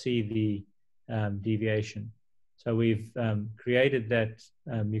start to see the deviation. So we've created that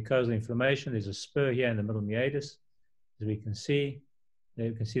mucosal inflammation. There's a spur here in the middle meatus, as we can see.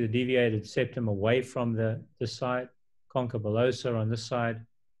 You can see the deviated septum away from this side, concha bullosa on this side,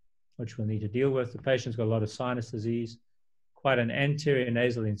 which we'll need to deal with. The patient's got a lot of sinus disease, quite an anterior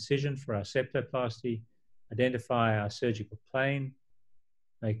nasal incision for our septoplasty, identify our surgical plane,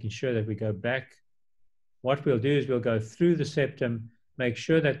 making sure that we go back. What we'll do is we'll go through the septum, make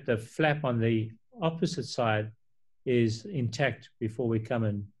sure that the flap on the opposite side is intact before we come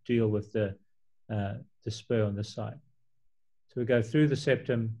and deal with the spur on this side. So we go through the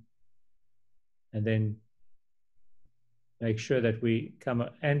septum and then make sure that we come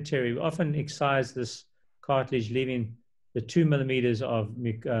anterior. We often excise this cartilage, leaving the 2 millimeters of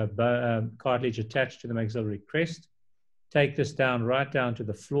cartilage attached to the maxillary crest. Take this down, right down to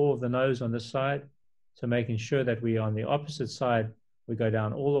the floor of the nose on this side. So making sure that we on the opposite side, we go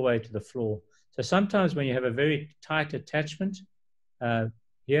down all the way to the floor. So sometimes when you have a very tight attachment,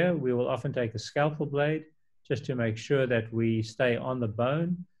 here we will often take a scalpel blade just to make sure that we stay on the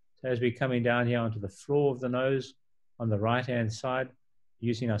bone. So as we're coming down here onto the floor of the nose on the right-hand side,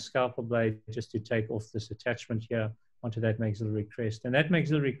 using our scalpel blade just to take off this attachment here onto that maxillary crest. And that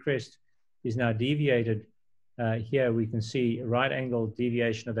maxillary crest is now deviated. Here we can see right angle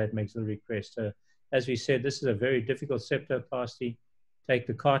deviation of that maxillary crest. So as we said, this is a very difficult septoplasty. Take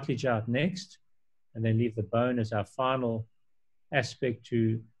the cartilage out next, and then leave the bone as our final aspect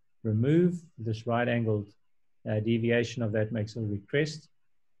to remove this right angled deviation of that maxillary crest.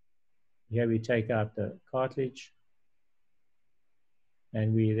 Here we take out the cartilage,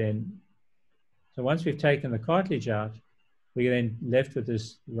 and we then, so once we've taken the cartilage out, we're then left with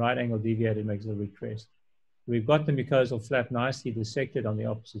this right angle deviated maxillary crest. We've got the mucosal flap nicely dissected on the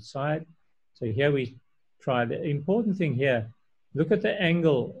opposite side. So here we try, the important thing here, look at the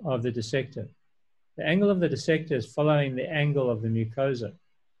angle of the dissector. The angle of the dissector is following the angle of the mucosa.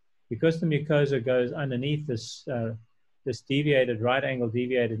 Because the mucosa goes underneath this, this deviated, right angle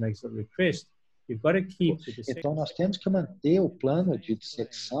deviated maxillary crest, you've got to keep the dissector. Então, nós temos que manter o plano de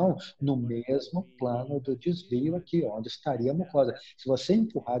dissecção no mesmo plano do desvio aqui, onde estaria a mucosa. Se você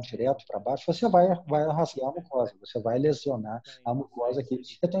empurrar direto para baixo, você vai rasgar a mucosa, você vai lesionar a mucosa aqui.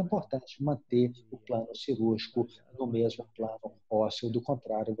 Então, é importante manter o plano cirúrgico no mesmo plano ósseo, do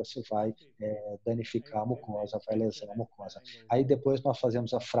contrário, você vai danificar a mucosa, vai lesionar a mucosa. Aí, depois, nós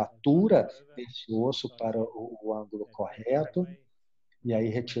fazemos a fratura desse osso para o ângulo correto. E aí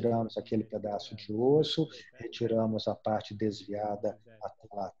retiramos aquele pedaço de osso, retiramos a parte desviada até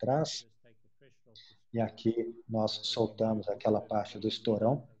lá atrás. E aqui nós soltamos aquela parte do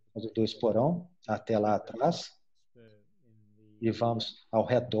esporão até lá atrás. E vamos ao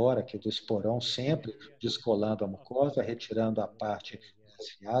redor aqui do esporão, sempre descolando a mucosa, retirando a parte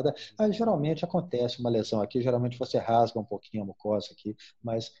desviada. Aí geralmente acontece uma lesão aqui, geralmente você rasga um pouquinho a mucosa aqui,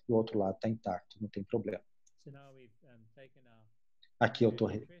 mas o outro lado está intacto, não tem problema. Aqui eu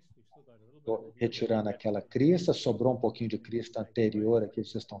estou retirando aquela crista, sobrou um pouquinho de crista anterior aqui,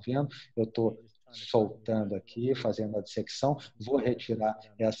 vocês estão vendo? Eu estou soltando aqui, fazendo a dissecção. Vou retirar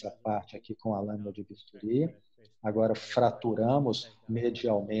essa parte aqui com a lâmina de bisturi. Agora fraturamos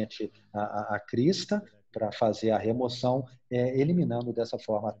medialmente a crista para fazer a remoção, eliminando dessa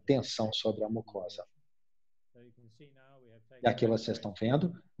forma a tensão sobre a mucosa. E aqui vocês estão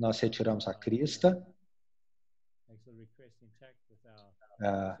vendo, nós retiramos a crista.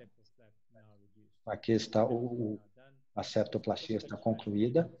 Aqui está a septoplastia está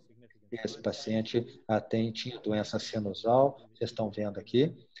concluída. Esse paciente tinha doença sinusal, vocês estão vendo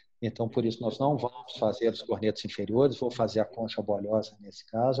aqui. Então, por isso, nós não vamos fazer os cornetos inferiores, vou fazer a concha bolhosa nesse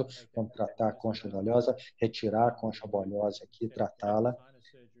caso. Vamos tratar a concha bolhosa, retirar a concha bolhosa aqui, tratá-la.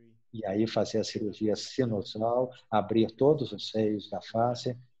 E aí fazer a cirurgia sinusal, abrir todos os seios da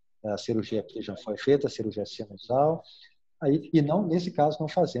face. A cirurgia aqui já foi feita, a cirurgia sinusal. Aí, e não, nesse caso, não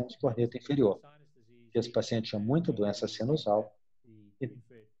fazemos corneta inferior. Esse paciente tinha muita doença sinusal.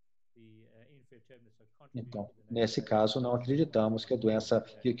 Então, nesse caso, não acreditamos que a doença,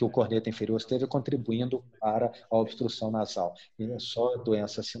 que o corneta inferior esteve contribuindo para a obstrução nasal. E só a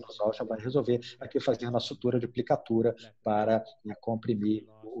doença sinusal já vai resolver, aqui fazendo a sutura de plicatura para comprimir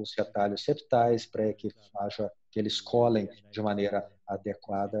os retalhos septais, para que eles colhem de maneira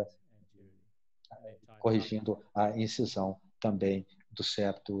adequada, corrigindo a incisão também do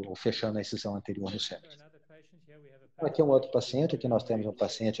septo, ou fechando a incisão anterior no septo. Aqui é um outro paciente, aqui nós temos um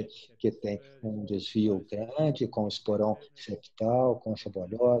paciente que tem um desvio grande, com esporão septal, concha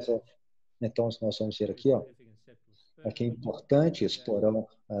bolhosa. Então, nós vamos ver aqui, ó, aqui é importante, esporão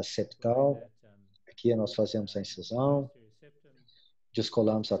septal. Aqui nós fazemos a incisão,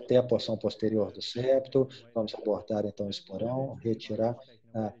 descolamos até a porção posterior do septo, vamos abordar então o esporão, retirar,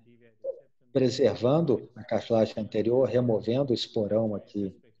 preservando a cartilagem anterior, removendo o esporão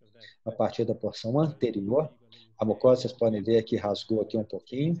aqui a partir da porção anterior. A mucosa, vocês podem ver aqui, rasgou aqui um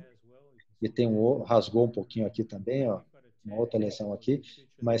pouquinho, e tem rasgou um pouquinho aqui também, ó, uma outra lesão aqui,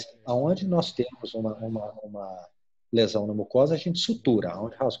 mas aonde nós temos uma lesão na mucosa, a gente sutura.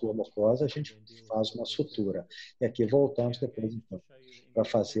 Onde rasgou a mucosa, a gente faz uma sutura. E aqui voltamos depois, então, para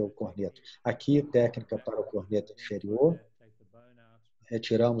fazer o corneto. Aqui, técnica para o corneto inferior.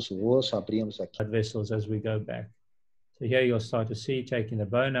 Retiramos o osso, abrimos aqui. Blood vessels as we go back. So here you'll start to see taking the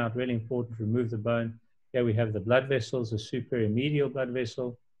bone out, really important to remove the bone. Here we have the blood vessels, the superior medial blood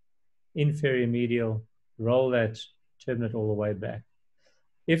vessel, inferior medial, roll that turbinate all the way back.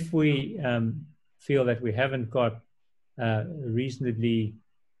 If we feel that we haven't got a reasonably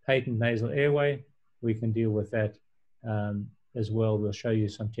patent nasal airway, we can deal with that as well. We'll show you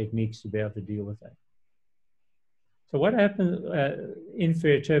some techniques to be able to deal with that. So what happens,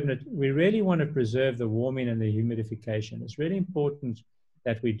 inferior turbinate, we really want to preserve the warming and the humidification. It's really important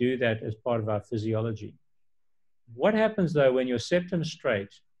that we do that as part of our physiology. What happens though when your septum's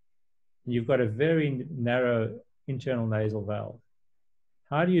straight and you've got a very narrow internal nasal valve?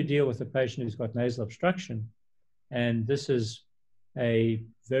 How do you deal with a patient who's got nasal obstruction? And this is a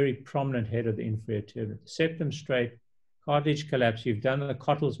very prominent head of the inferior turbinate. Septum straight, cartilage collapse. You've done the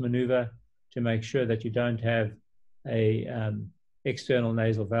Cottle's maneuver to make sure that you don't have a external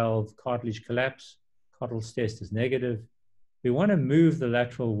nasal valve cartilage collapse. Cottle's test is negative. We want to move the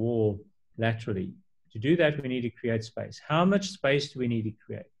lateral wall laterally. To do that, we need to create space. How much space do we need to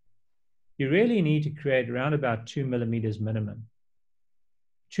create? You really need to create around about 2 millimeters minimum.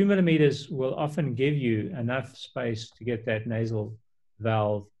 2 millimeters will often give you enough space to get that nasal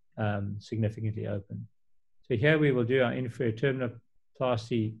valve significantly open. So here we will do our inferior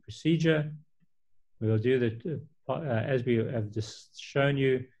turbinoplasty procedure. We will do the, as we have just shown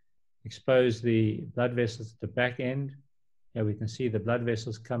you, expose the blood vessels at the back end. Here we can see the blood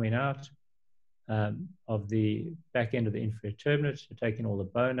vessels coming out of the back end of the inferior turbinate. So taking all the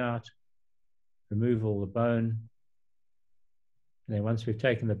bone out, remove all the bone. And then once we've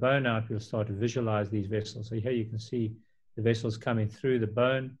taken the bone out, we'll start to visualize these vessels. So here you can see the vessels coming through the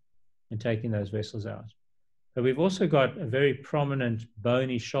bone and taking those vessels out. But we've also got a very prominent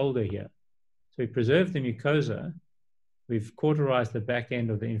bony shoulder here. So we preserve the mucosa. We've cauterized the back end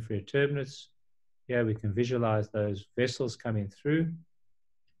of the inferior turbinates. Here we can visualize those vessels coming through,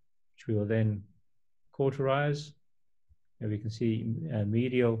 which we will then cauterize. Here we can see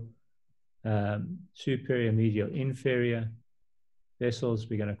medial, superior, medial, inferior vessels.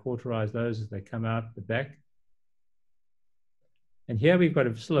 We're going to cauterize those as they come out the back. And here we've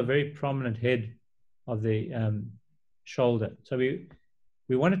got still a very prominent head of the shoulder. So we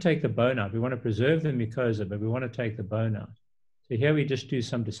want to take the bone out. We want to preserve the mucosa, but we want to take the bone out. So here we just do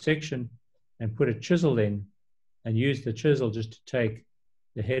some dissection and put a chisel in and use the chisel just to take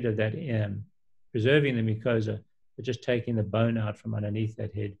the head of that, preserving the mucosa, but just taking the bone out from underneath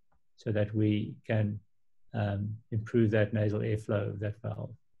that head so that we can improve that nasal airflow of that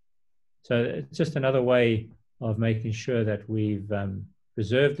valve. So it's just another way of making sure that we've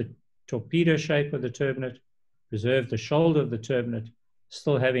preserved the torpedo shape of the turbinate, preserved the shoulder of the turbinate,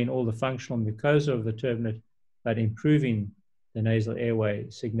 still having all the functional mucosa of the turbinate, but improving the nasal airway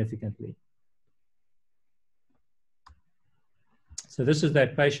significantly. So this is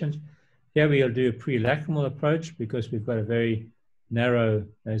that patient. Here we'll do a pre-lacrimal approach because we've got a very narrow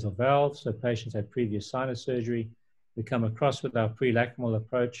nasal valve. So patients had previous sinus surgery. We come across with our pre-lacrimal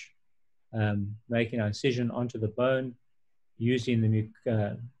approach, making our incision onto the bone, using the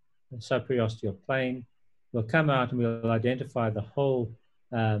subperiosteal plane. We'll come out and we'll identify the whole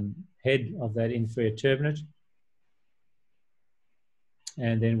head of that inferior turbinate.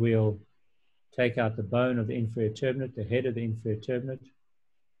 And then we'll take out the bone of the inferior turbinate, the head of the inferior turbinate.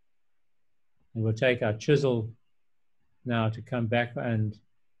 And we'll take our chisel now to come back and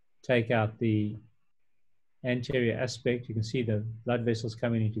take out the anterior aspect. You can see the blood vessels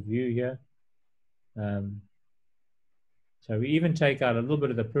coming into view here. So we even take out a little bit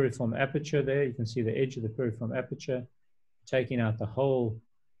of the piriform aperture there. You can see the edge of the piriform aperture, taking out the whole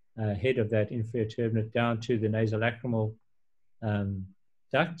head of that inferior turbinate down to the nasolacrimal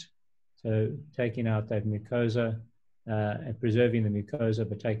duct. So taking out that mucosa and preserving the mucosa,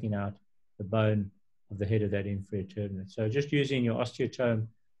 but taking out the bone of the head of that inferior turbinate. So just using your osteotome,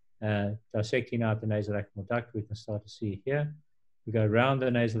 dissecting out the nasolacrimal duct, we can start to see here. We go around the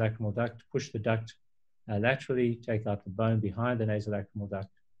nasolacrimal duct, push the duct laterally, take out the bone behind the nasolacrimal duct.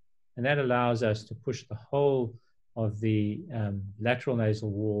 And that allows us to push the whole of the lateral nasal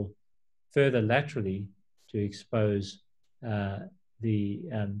wall further laterally to expose the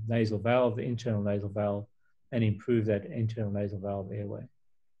nasal valve, the internal nasal valve, and improve that internal nasal valve airway.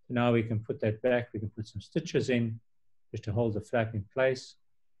 So now we can put that back. We can put some stitches in just to hold the flap in place.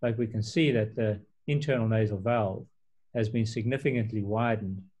 But we can see that the internal nasal valve has been significantly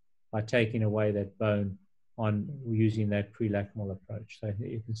widened by taking away that bone on using that prelacrimal approach. So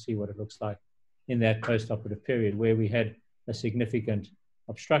you can see what it looks like in that postoperative period where we had a significant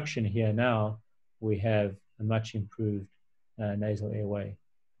obstruction here. Now we have a much improved nasal airway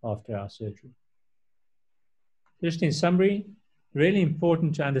after our surgery. Just in summary, really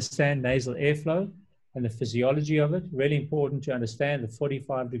important to understand nasal airflow and the physiology of it. Really important to understand the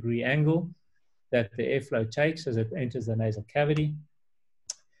 45-degree angle that the airflow takes as it enters the nasal cavity.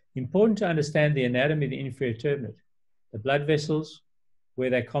 Important to understand the anatomy of the inferior turbinate, the blood vessels, where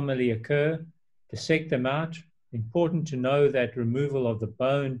they commonly occur, dissect them out. Important to know that removal of the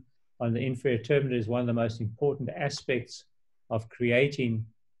bone on the inferior turbinate is one of the most important aspects of creating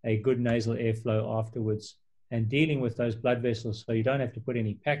a good nasal airflow afterwards and dealing with those blood vessels so you don't have to put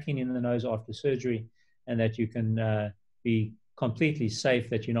any packing in the nose after surgery, and that you can be completely safe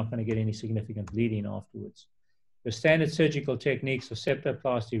that you're not going to get any significant bleeding afterwards. The standard surgical techniques for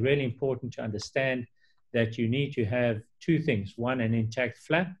septoplasty, really important to understand that you need to have two things. One, an intact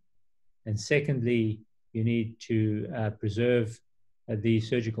flap, and secondly, you need to preserve the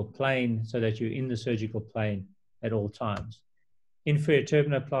surgical plane so that you're in the surgical plane at all times. Inferior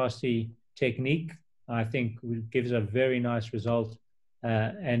turbinoplasty technique, I think, gives a very nice result,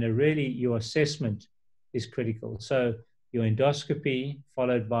 and really your assessment is critical. So your endoscopy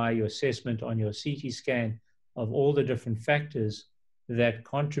followed by your assessment on your CT scan of all the different factors that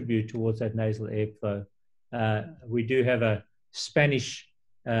contribute towards that nasal airflow. We do have a Spanish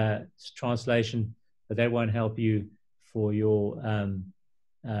translation, but that won't help you for your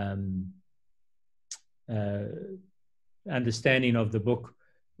understanding of the book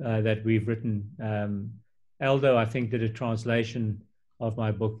that we've written. Aldo, I think, did a translation of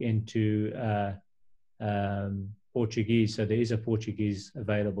my book into Portuguese, so there is a Portuguese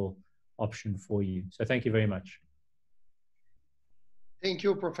available option for you. So thank you very much. Thank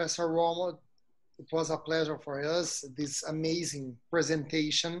you, Professor Wormald. It was a pleasure for us, this amazing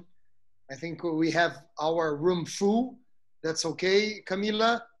presentation. I think we have our room full. That's okay,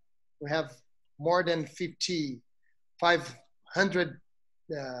 Camila. We have more than 500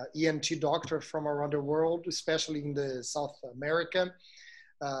 ENT doctors from around the world, especially in the South America,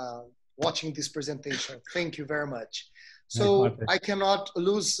 watching this presentation. Thank you very much. So I cannot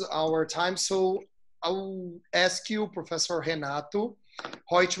lose our time. So I will ask you, Professor Renato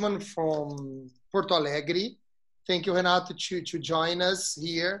Reutemann from Porto Alegre. Thank you, Renato, to join us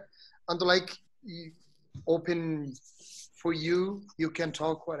here. And like open for you, you can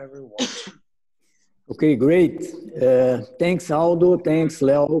talk whatever you want. Okay, great. Thanks, Aldo. Thanks,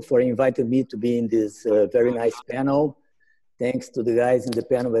 Leo, for inviting me to be in this very nice panel. Thanks to the guys in the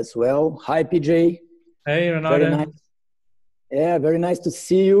panel as well. Hi, PJ. Hey, Renato. Very nice. Yeah, very nice to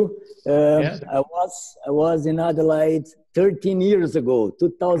see you. Yeah. I was in Adelaide 13 years ago,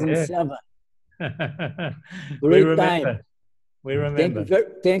 2007. Yeah. Great time. We remember.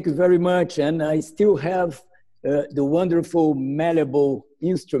 Thank you very much. And I still have the wonderful malleable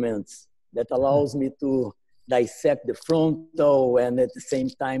instruments that allows me to dissect the frontal and at the same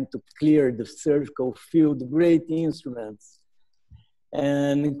time to clear the surgical field. Great instruments.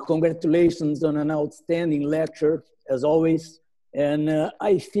 And congratulations on an outstanding lecture, as always. And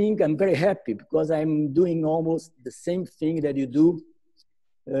I think I'm very happy because I'm doing almost the same thing that you do.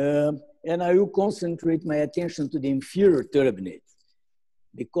 And I will concentrate my attention to the inferior turbinate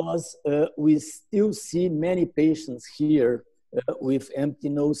because we still see many patients here with empty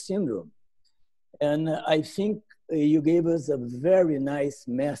nose syndrome. And I think you gave us a very nice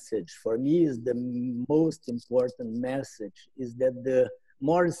message. For me, is the most important message is that the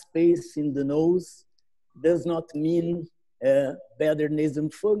more space in the nose does not mean better nasal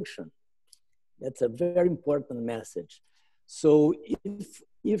function. That's a very important message. So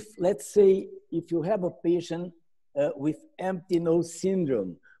if let's say, if you have a patient with empty nose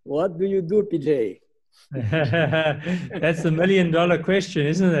syndrome, what do you do, PJ? That's the $1 million question,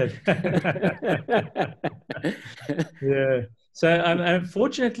 isn't it? Yeah. So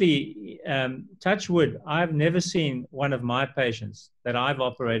unfortunately, touch wood, I've never seen one of my patients that I've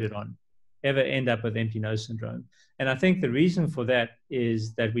operated on ever end up with empty nose syndrome. And I think the reason for that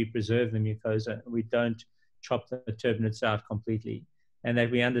is that we preserve the mucosa. We don't chop the turbinates out completely, and that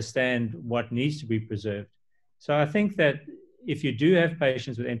we understand what needs to be preserved. So I think that if you do have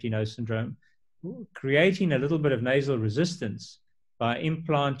patients with empty nose syndrome, creating a little bit of nasal resistance by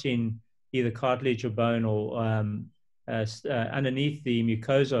implanting either cartilage or bone or underneath the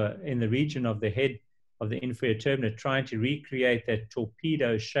mucosa in the region of the head of the inferior turbinate, trying to recreate that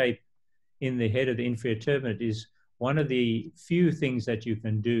torpedo shape in the head of the inferior turbinate is one of the few things that you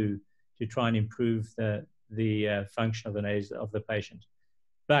can do to try and improve the function of the nasal of the patient.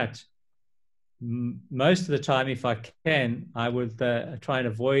 But most of the time, if I can, I would try and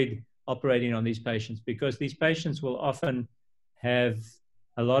avoid operating on these patients, because these patients will often have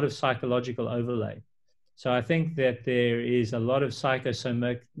a lot of psychological overlay. So I think that there is a lot of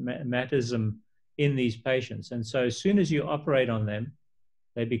psychosomatism in these patients. And so as soon as you operate on them,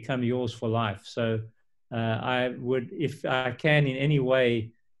 they become yours for life. So I would, if I can in any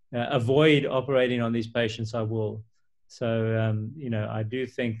way avoid operating on these patients, I will. So, you know, I do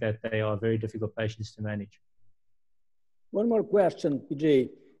think that they are very difficult patients to manage. One more question, PJ.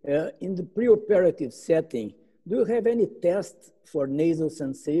 In the preoperative setting, do you have any tests for nasal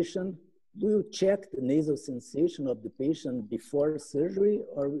sensation? Do you check the nasal sensation of the patient before surgery,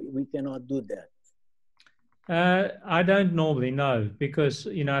 or we cannot do that? I don't normally know, because,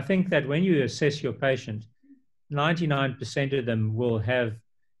 you know, I think that when you assess your patient, 99% of them will have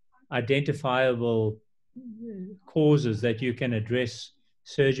identifiable causes that you can address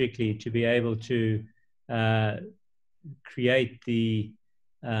surgically to be able to create the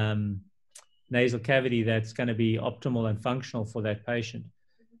nasal cavity that's going to be optimal and functional for that patient.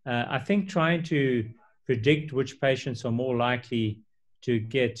 I think trying to predict which patients are more likely to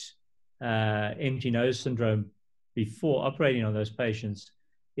get empty nose syndrome before operating on those patients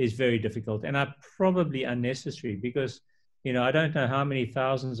is very difficult, and are probably unnecessary, because, you know, I don't know how many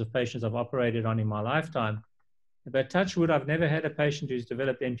thousands of patients I've operated on in my lifetime, but touch wood, I've never had a patient who's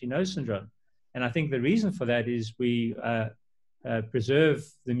developed empty nose syndrome. And I think the reason for that is we preserve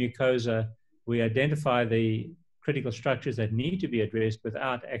the mucosa, we identify the critical structures that need to be addressed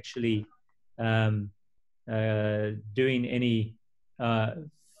without actually doing any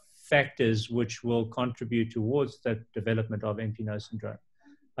factors which will contribute towards the development of empty nose syndrome.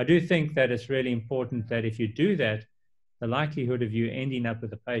 I do think that it's really important that if you do that, the likelihood of you ending up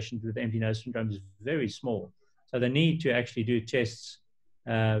with a patient with empty nose syndrome is very small. So the need to actually do tests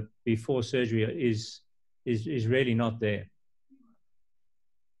before surgery is really not there.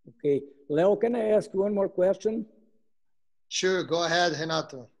 Okay. Leo, can I ask one more question? Sure, go ahead,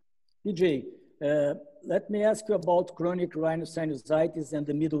 Renato. PJ, let me ask you about chronic rhinosinusitis and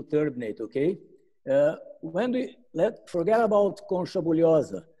the middle turbinate, okay? Forget about concha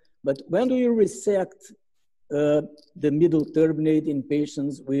bullosa, but when do you resect the middle turbinate in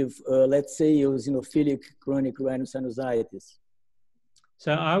patients with, let's say, eosinophilic chronic rhinosinusitis?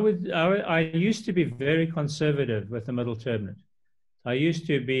 So I used to be very conservative with the middle turbinate. I used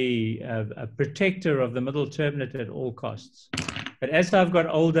to be a protector of the middle turbinate at all costs. But as I've got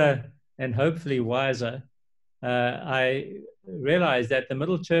older and hopefully wiser, I realized that the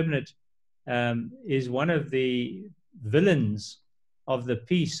middle turbinate is one of the villains of the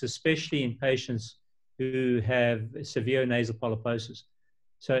piece, especially in patients who have severe nasal polyposis.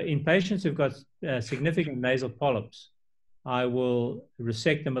 So in patients who've got significant nasal polyps, I will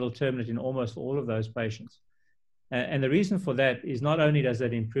resect the middle turbinate in almost all of those patients. And the reason for that is not only does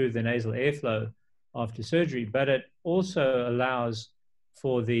it improve the nasal airflow after surgery, but it also allows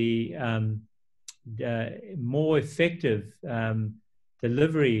for the more effective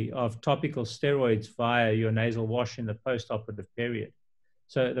delivery of topical steroids via your nasal wash in the post-operative period.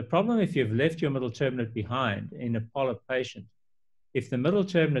 So the problem, if you've left your middle turbinate behind in a polyp patient, if the middle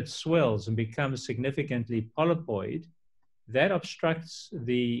turbinate swells and becomes significantly polypoid, that obstructs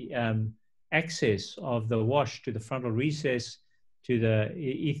the access of the wash to the frontal recess, to the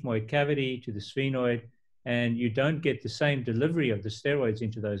ethmoid cavity, to the sphenoid, and you don't get the same delivery of the steroids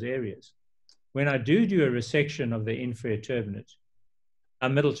into those areas. When I do a resection of the inferior turbinate, a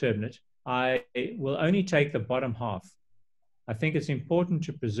middle turbinate, I will only take the bottom half. I think it's important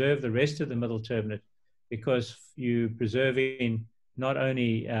to preserve the rest of the middle turbinate because you're preserving not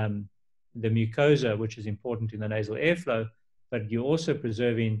only the mucosa, which is important in the nasal airflow, but you're also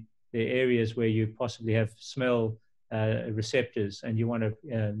preserving the areas where you possibly have smell receptors, and you want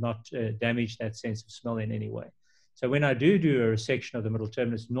to not damage that sense of smell in any way. So when I do a resection of the middle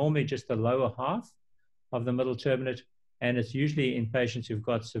turbinate, it's normally just the lower half of the middle turbinate, and it's usually in patients who've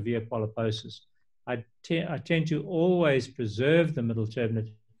got severe polyposis. I tend to always preserve the middle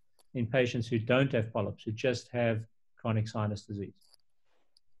turbinate in patients who don't have polyps, who just have chronic sinus disease.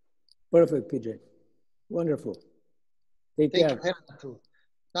 Perfect, PJ. Wonderful. Take care. Thank you, Renato.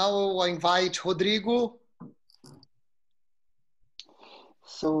 Now I invite Rodrigo.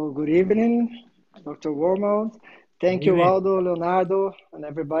 So good evening, Dr. Wormald. Thank you, Aldo, Leonardo, and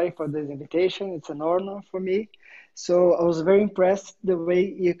everybody for this invitation. It's an honor for me. So I was very impressed the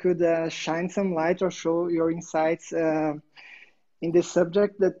way you could shine some light or show your insights in this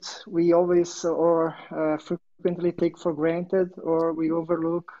subject that we always or frequently take for granted, or we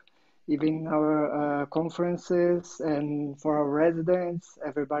overlook even our conferences and for our residents.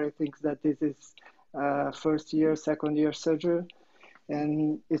 Everybody thinks that this is first year, second year surgery.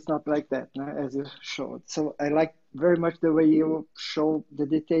 And it's not like that, as you showed. So I like very much the way you show the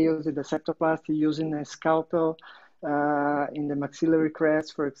details in the septoplasty using a scalpel in the maxillary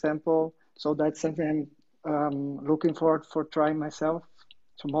crest, for example. So that's something I'm looking forward for trying myself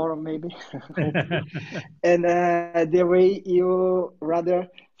tomorrow, maybe. And the way you rather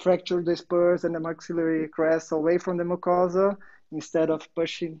fracture the spurs and the maxillary crest away from the mucosa instead of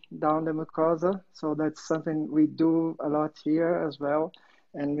pushing down the mucosa. So that's something we do a lot here as well.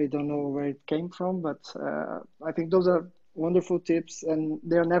 And we don't know where it came from, but I think those are wonderful tips, and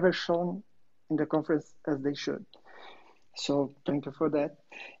they're never shown in the conference as they should. So thank you for that.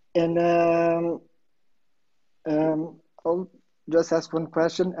 And I'll just ask one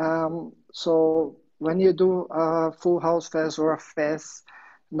question. So when you do a full house FES or a FES,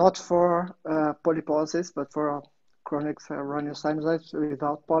 not for polyposis, but for chronic rhinosinusitis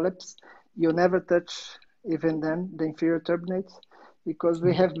without polyps, you never touch even then the inferior turbinates, because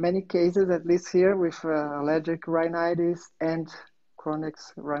we have many cases, at least here, with allergic rhinitis and chronic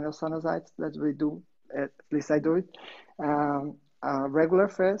rhinosinusitis that we do, at least I do it, regular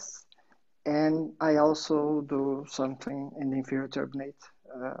FES, and I also do something in the inferior turbinate.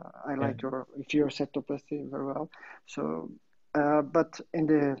 I like your inferior septoplasty very well. So, but in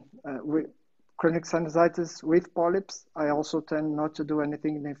the chronic sinusitis with polyps, I also tend not to do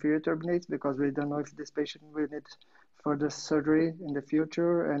anything in the inferior turbinates because we don't know if this patient will need further surgery in the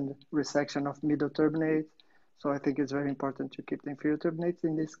future and resection of middle turbinate. So I think it's very important to keep the inferior turbinates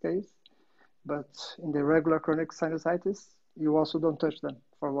in this case. But in the regular chronic sinusitis, you also don't touch them,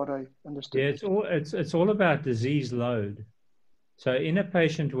 for what I understood. Yeah, it's all about disease load. So in a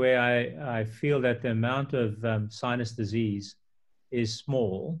patient where I feel that the amount of sinus disease is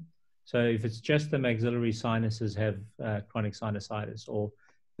small, so if it's just the maxillary sinuses have chronic sinusitis, or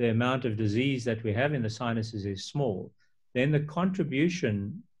the amount of disease that we have in the sinuses is small, then the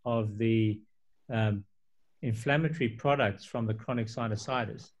contribution of the inflammatory products from the chronic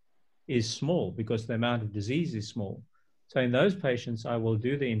sinusitis is small because the amount of disease is small. So in those patients, I will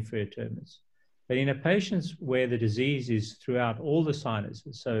do the inferior turbinates. But in a patient where the disease is throughout all the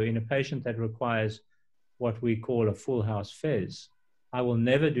sinuses, so in a patient that requires what we call a full house FES, I will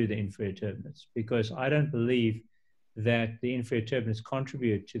never do the inferior turbinates because I don't believe that the inferior turbinates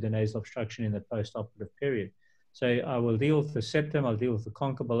contribute to the nasal obstruction in the post-operative period. So I will deal with the septum, I'll deal with the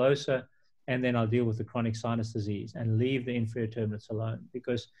concha bullosa, and then I'll deal with the chronic sinus disease and leave the inferior turbinates alone.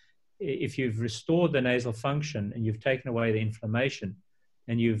 Because if you've restored the nasal function and you've taken away the inflammation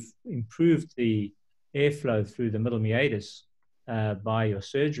and you've improved the airflow through the middle meatus by your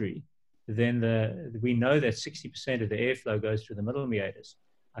surgery, then we know that 60% of the airflow goes through the middle meatus.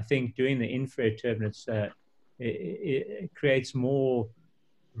 I think doing the inferior turbinates it creates more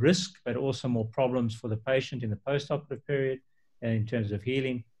risk, but also more problems for the patient in the post-operative period and in terms of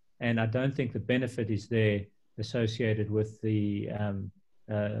healing. And I don't think the benefit is there associated with the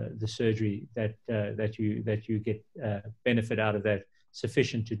surgery that you get benefit out of that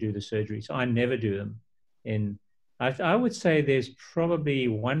sufficient to do the surgery. So I never do them. I would say there's probably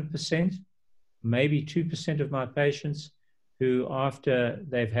 1%, maybe 2% of my patients who, after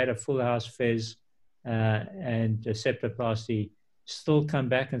they've had a full house FES and a septoplasty, still come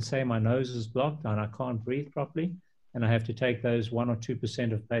back and say my nose is blocked and I can't breathe properly, and I have to take those 1 or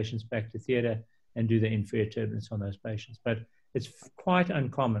 2% of patients back to theatre and do the inferior turbinates on those patients. But it's quite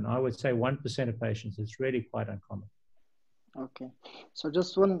uncommon. I would say 1% of patients. It's really quite uncommon. Okay, so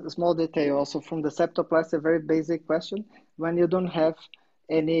just one small detail also from the septoplasty, a very basic question. When you don't have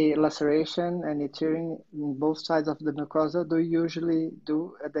any laceration, any tearing in both sides of the mucosa, do you usually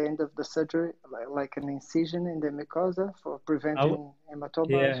do at the end of the surgery like an incision in the mucosa for preventing hematomas?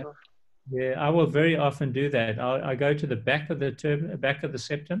 Yeah, or? Yeah, I will very often do that. I go to the back of the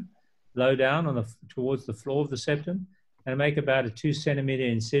septum, low down on towards the floor of the septum, and make about a 2-centimeter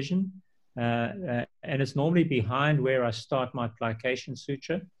incision. And it's normally behind where I start my plication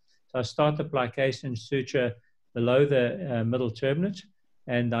suture. So I start the plication suture below the middle turbinate,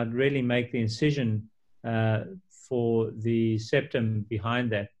 and I'd really make the incision for the septum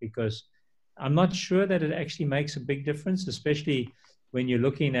behind that, because I'm not sure that it actually makes a big difference, especially when you're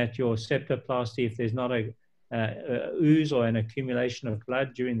looking at your septoplasty. If there's not a ooze or an accumulation of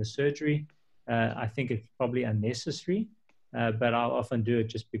blood during the surgery, I think it's probably unnecessary. But I'll often do it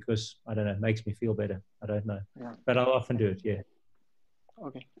just because, I don't know, it makes me feel better. I don't know. Yeah. But I'll often do it, yeah.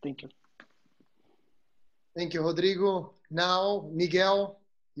 Okay, thank you. Thank you, Rodrigo. Now, Miguel,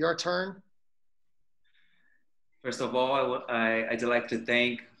 your turn. First of all, I'd like to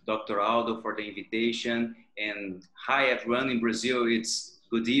thank Dr. Aldo for the invitation. And hi, everyone in Brazil. It's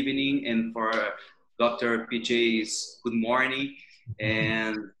good evening. And for Dr. PJ, it's good morning.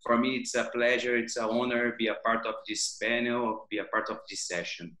 And for me, it's a pleasure, it's an honor to be a part of this panel, be a part of this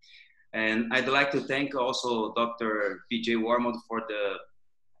session. And I'd like to thank also Dr. PJ Wormald for the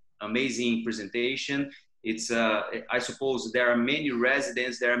amazing presentation. It's, I suppose there are many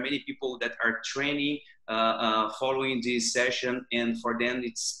residents, there are many people that are training, following this session. And for them,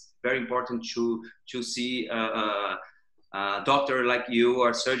 it's very important to see a doctor like you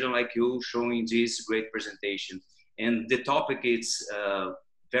or surgeon like you showing this great presentation. And the topic is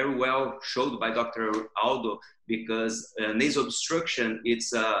very well showed by Dr. Aldo, because nasal obstruction,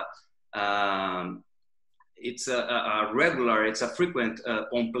 it's a regular, it's a frequent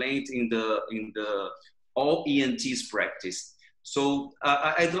complaint in the all ENTs practice. So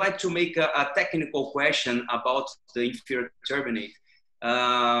I'd like to make a technical question about the inferior turbinate.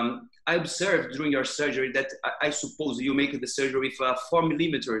 I observed during your surgery that I suppose you make the surgery with a 4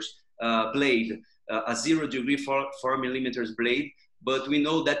 millimeters blade, a 0 degree 4 millimeters blade, but we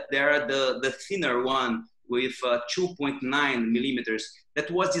know that there are the thinner one with 2.9 millimeters that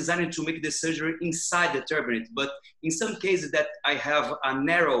was designed to make the surgery inside the turbinate. But in some cases that I have a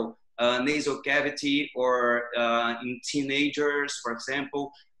narrow nasal cavity, or in teenagers, for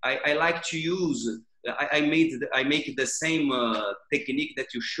example, I like to use, I make the same technique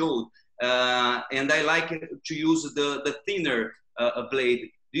that you showed, and I like to use the thinner blade.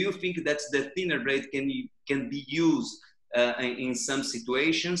 Do you think that the thinner blade can be used in some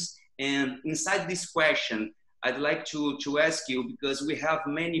situations? And inside this question, I'd like to ask you, because we have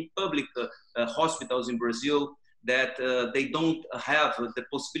many public hospitals in Brazil that they don't have the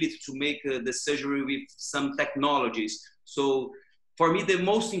possibility to make the surgery with some technologies. So for me, the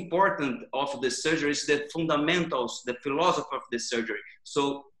most important of the surgery is the fundamentals, the philosophy of the surgery.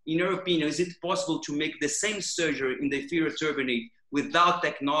 So in your opinion, is it possible to make the same surgery in the inferior turbinate without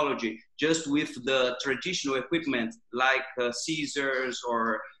technology, just with the traditional equipment like scissors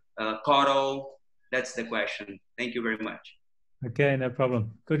or caudal? That's the question. Thank you very much. Okay, no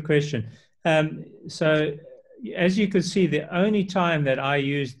problem. Good question. So as you could see, the only time that I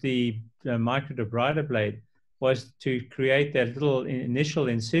used the microdebrider blade was to create that little initial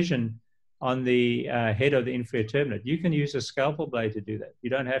incision on the head of the inferior turbinate. You can use a scalpel blade to do that. You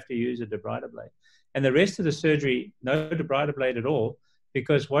don't have to use a debrider blade. And the rest of the surgery, no debrider blade at all,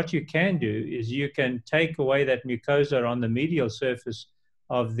 because what you can do is you can take away that mucosa on the medial surface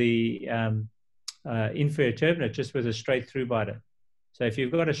of the inferior turbinate just with a straight through biter. So if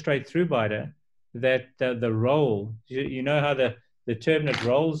you've got a straight through biter, that the roll, you know how the turbinate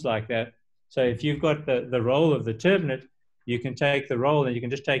rolls like that. So if you've got the roll of the turbinate, you can take the roll and you can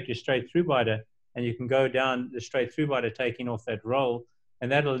just take your straight through biter and you can go down the straight through biter, taking off that roll,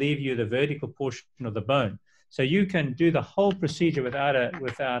 and that'll leave you the vertical portion of the bone. So you can do the whole procedure without a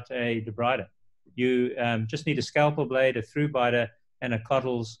debrider. You just need a scalpel blade, a through biter, and a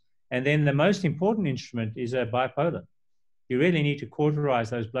coddles. And then the most important instrument is a bipolar. You really need to cauterize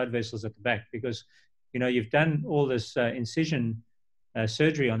those blood vessels at the back, because you know you've done all this incision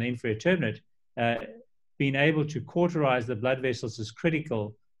surgery on the inferior turbinate. Being able to cauterize the blood vessels is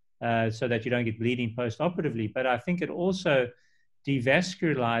critical so that you don't get bleeding post-operatively. But I think it also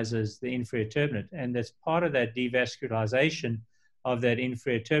devascularizes the inferior turbinate, and that's part of that devascularization of that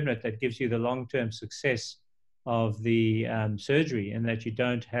inferior turbinate that gives you the long-term success of the surgery, and that you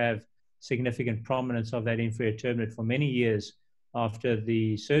don't have significant prominence of that inferior turbinate for many years after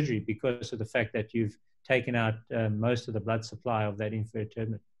the surgery because of the fact that you've taken out most of the blood supply of that inferior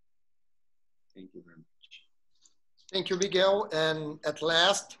turbinate. Thank you very much. Thank you, Miguel. And at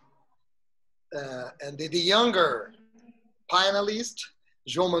last, and the younger finalist,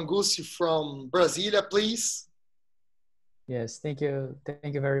 João Mangucci from Brasilia, please. Yes, thank you.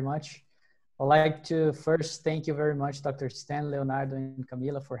 Thank you very much. I'd like to first thank you very much, Dr. Stan, Leonardo, and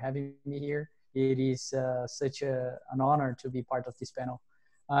Camila for having me here. It is such an honor to be part of this panel.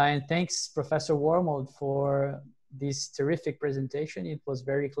 And thanks, Professor Wormald, for this terrific presentation. It was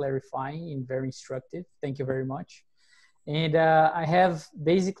very clarifying and very instructive. Thank you very much. And I have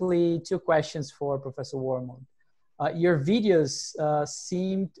basically two questions for Professor Wormald. Your videos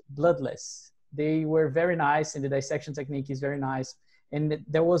seemed bloodless. They were very nice, and the dissection technique is very nice. And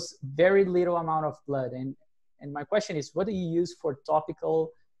there was very little amount of blood. And my question is, what do you use for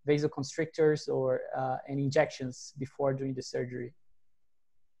topical vasoconstrictors or and injections before doing the surgery?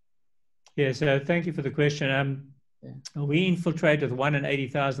 Yeah, so thank you for the question. We infiltrate with 1 in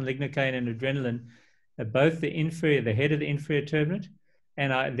 80,000 lignocaine and adrenaline, both the head of the inferior turbinate,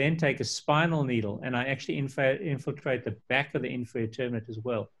 and I then take a spinal needle and I actually infiltrate the back of the inferior turbinate as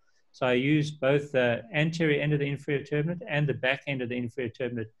well. So I use both the anterior end of the inferior turbinate and the back end of the inferior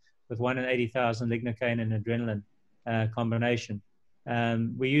turbinate with 1 in 80,000 lignocaine and adrenaline combination.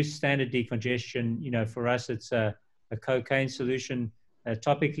 We use standard decongestion. You know, for us, it's a cocaine solution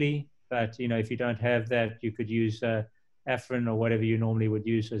topically, but you know, if you don't have that, you could use Afrin or whatever you normally would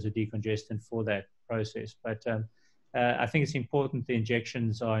use as a decongestant for that process. But I think it's important. The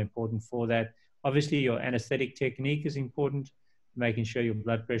injections are important for that. Obviously, your anesthetic technique is important, making sure your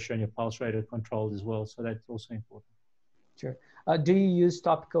blood pressure and your pulse rate are controlled as well. So that's also important. Sure. Do you use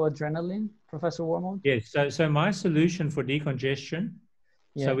topical adrenaline, Professor Wormald? Yes. So my solution for decongestion,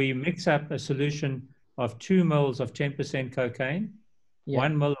 so we mix up a solution of 2 moles of 10% cocaine,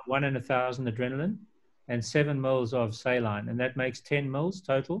 1 mole of 1 in 1,000 adrenaline, and 7 moles of saline. And that makes 10 moles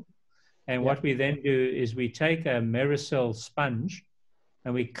total. And what we then do is we take a Mericel sponge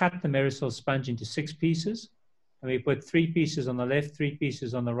and we cut the Mericel sponge into 6 pieces. And we put 3 pieces on the left, 3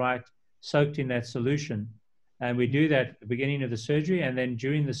 pieces on the right, soaked in that solution. And we do that at the beginning of the surgery. And then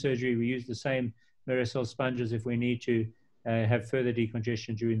during the surgery, we use the same Mericel sponges if we need to have further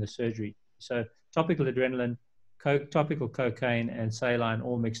decongestion during the surgery. So topical adrenaline, topical cocaine, and saline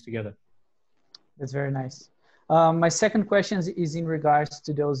all mixed together. That's very nice. My second question is in regards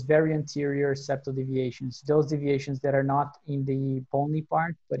to those very anterior septal deviations, those deviations that are not in the bony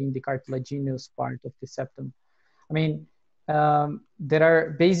part, but in the cartilaginous part of the septum. I mean, that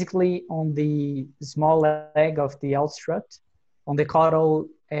are basically on the small leg of the outstrut, on the caudal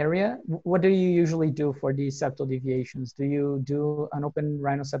area. What do you usually do for these septal deviations? Do you do an open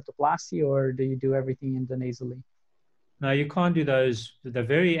rhinoseptoplasty or do you do everything endonasally? No, you can't do those. The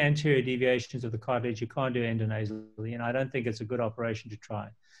very anterior deviations of the cartilage, you can't do endonasally, and I don't think it's a good operation to try.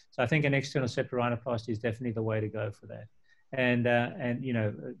 So I think an external septorhinoplasty is definitely the way to go for that. And you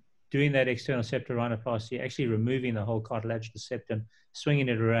know, doing that external septorhinoplasty, actually removing the whole cartilaginous septum, swinging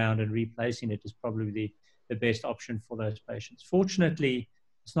it around and replacing it is probably the best option for those patients. Fortunately,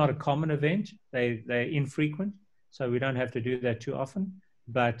 it's not a common event. They're infrequent, so we don't have to do that too often.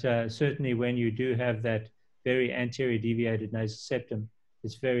 But certainly when you do have that very anterior deviated nasal septum,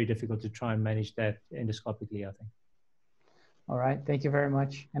 it's very difficult to try and manage that endoscopically, I think. All right, thank you very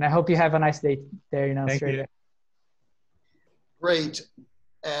much. And I hope you have a nice day there in Australia. Great.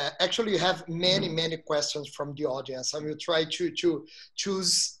 Actually, you have many questions from the audience. I will try to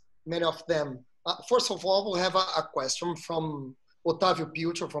choose many of them. First of all, we have a question from Otávio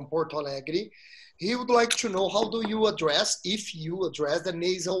Pilcher from Porto Alegre. He would like to know, how do you address, if you address the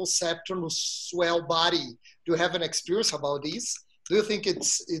nasal septum swell body? Do you have an experience about this? Do you think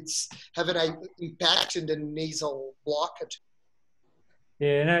it's having an impact in the nasal blockage?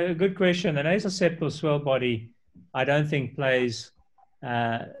 Yeah, no, good question. The nasal septal swell body, I don't think plays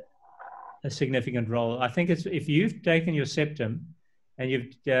a significant role. I think it's if you've taken your septum and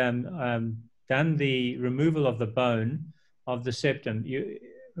you've done the removal of the bone of the septum,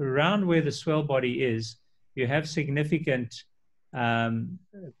 around where the swell body is, you have significant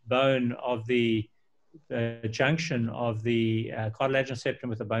bone of the junction of the cartilaginous septum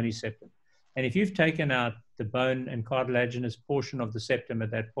with the bony septum. And if you've taken out the bone and cartilaginous portion of the septum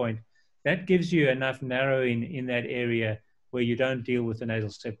at that point, that gives you enough narrowing in that area where you don't deal with the nasal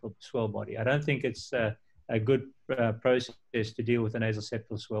septal swell body. I don't think it's a good process to deal with the nasal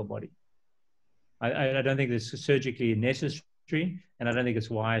septal swell body. I don't think it's surgically necessary, and I don't think it's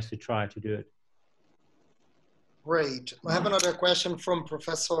wise to try to do it. Great. I have another question from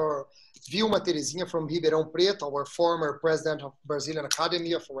Professor Vilma Terezinha from Ribeirão Preto, our former president of Brazilian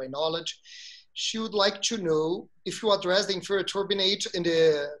Academy of Rhinology. She would like to know if you address the inferior turbinate in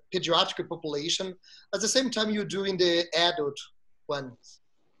the pediatric population at the same time you do in the adult ones.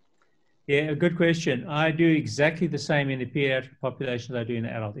 Yeah, a good question. I do exactly the same in the pediatric population as I do in the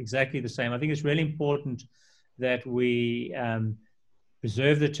adult, exactly the same. I think it's really important that we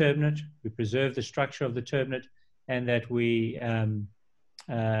preserve the turbinate, we preserve the structure of the turbinate, and that we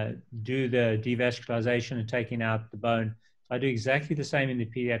do the devascularization and taking out the bone. I do exactly the same in the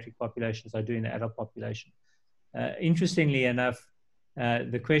pediatric population as I do in the adult population. Interestingly enough,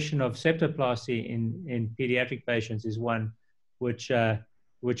 the question of septoplasty in pediatric patients is one which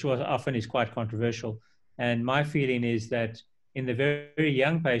often is quite controversial. And my feeling is that in the very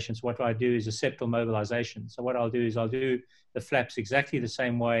young patients, what I do is a septal mobilization. So what I'll do is I'll do the flaps exactly the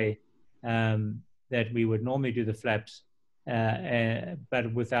same way that we would normally do the flaps,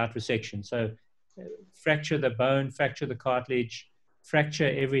 but without resection. So fracture the bone, fracture the cartilage, fracture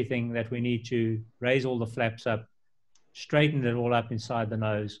everything that we need to, raise all the flaps up, straighten it all up inside the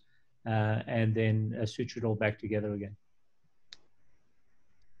nose, and then suture it all back together again.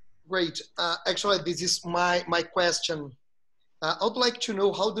 Great. Actually, this is my question. I would like to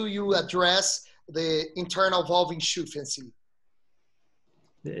know, how do you address the internal valve insufficiency?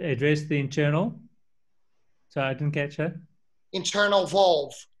 Address the internal? So I didn't catch that. Internal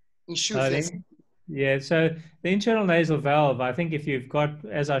valve insufficiency. Yeah, so the internal nasal valve, I think if you've got,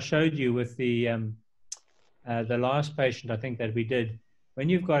 as I showed you with the last patient, I think that we did, when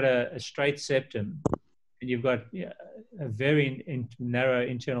you've got a straight septum and you've got a very narrow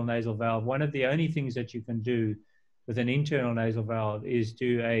internal nasal valve, one of the only things that you can do with an internal nasal valve is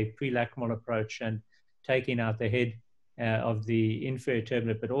do a prelacrimal approach and taking out the head of the inferior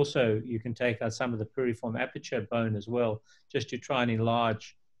turbinate, but also you can take out some of the piriform aperture bone as well, just to try and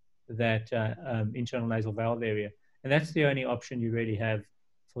enlarge that internal nasal valve area. And that's the only option you really have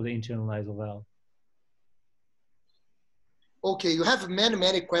for the internal nasal valve. Okay, you have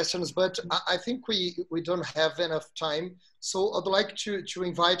many questions, but I think we don't have enough time. So I'd like to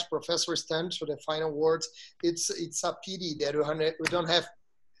invite Professor Stan to the final words. It's a pity that we don't have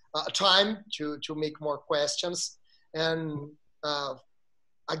time to make more questions. And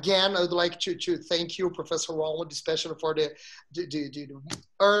again, I would like to thank you, Professor Wormald, especially for the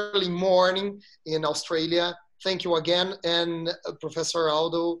early morning in Australia. Thank you again. And Professor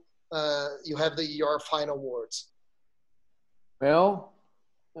Aldo, you have your final words. Well,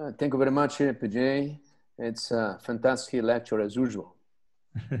 thank you very much, PJ. It's a fantastic lecture as usual.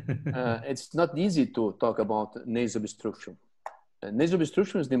 It's not easy to talk about nasal obstruction. Nasal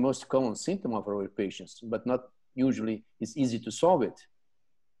obstruction is the most common symptom of our patients, but not usually it's easy to solve it.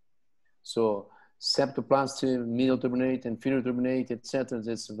 So septoplasty, medial turbinate, inferior turbinate, etc.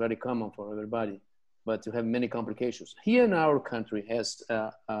 It's very common for everybody, but you have many complications. Here in our country, as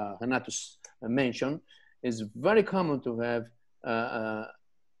Renato mentioned, it's very common to have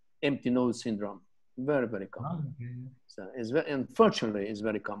empty nose syndrome. Very, very common. So unfortunately, it's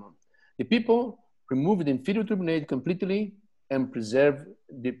very common. The people remove the inferior turbinate completely and preserve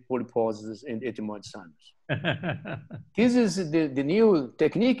the polyposis and ethmoid sinus. This is the new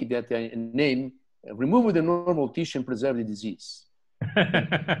technique that I name, remove the normal tissue and preserve the disease.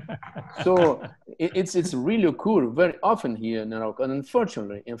 So it's really occur very often here in our country.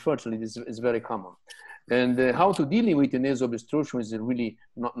 Unfortunately, it's very common. And how to deal with the nasal obstruction is really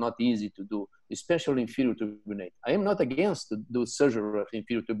not easy to do, especially inferior turbinate. I am not against to do surgery of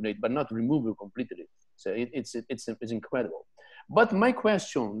inferior turbinate, but not remove it completely. So it's incredible. But my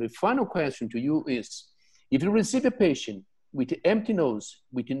question, the final question to you is, if you receive a patient with empty nose,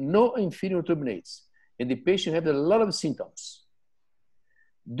 with no inferior turbinates, and the patient has a lot of symptoms,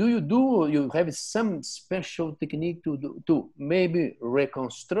 you have some special technique to maybe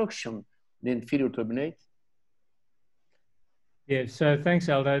reconstruction the inferior turbinate? Yeah, so thanks,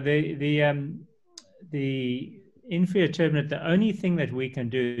 Aldo. The inferior turbinate, the only thing that we can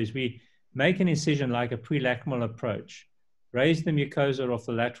do is we make an incision like a prelacrimal approach, raise the mucosa off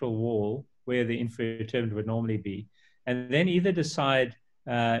the lateral wall where the inferior turbinate would normally be, and then either decide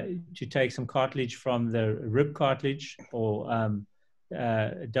to take some cartilage from the rib cartilage or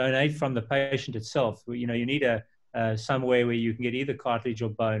donate from the patient itself. You know, you need somewhere where you can get either cartilage or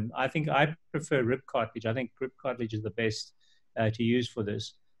bone. I think I prefer rib cartilage. I think rib cartilage is the best to use for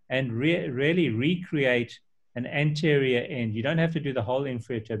this, and really recreate an anterior end. You don't have to do the whole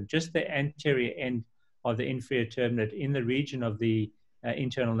inferior turbinate, just the anterior end of the inferior turbinate in the region of the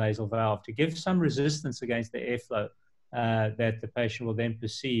internal nasal valve to give some resistance against the airflow that the patient will then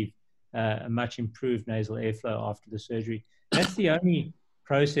perceive a much improved nasal airflow after the surgery. That's the only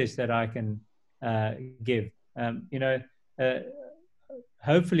process that I can give.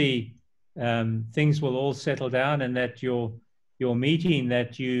 Hopefully things will all settle down, and that your meeting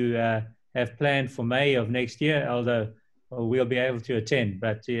that you have planned for May of next year, Aldo, we'll be able to attend.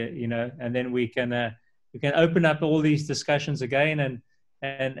 But and then we can open up all these discussions again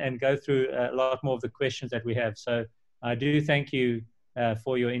and go through a lot more of the questions that we have. So I do thank you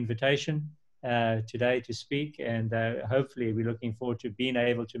for your invitation today to speak, and hopefully we're looking forward to being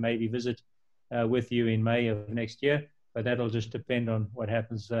able to maybe visit with you in May of next year, but that'll just depend on what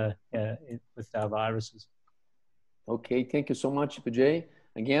happens with our viruses. Okay, thank you so much, PJ.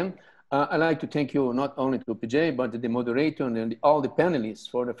 Again, I'd like to thank you not only to PJ, but the moderator and all the panelists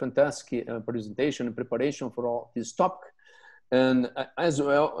for the fantastic presentation and preparation for all this topic. And as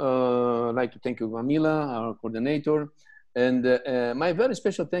well, I'd like to thank you, Camila, our coordinator. And my very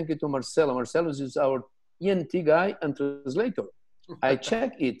special thank you to Marcelo. Marcelo is our ENT guy and translator. I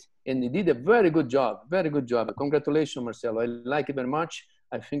checked it, and he did a very good job. Very good job. Congratulations, Marcelo. I like it very much.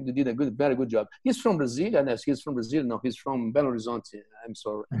 I think you did a very good job. He's from Brazil, and yes, he's from Brazil. No, he's from Belo Horizonte. I'm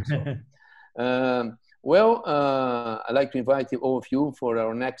sorry. I'd like to invite all of you for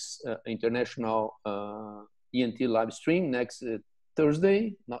our next international ENT live stream next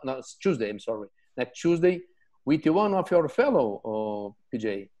Thursday. No, it's Tuesday. I'm sorry. Next Tuesday, with one of your fellow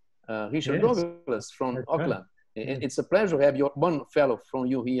PJ, Richard Douglas from Auckland. It's a pleasure to have one fellow from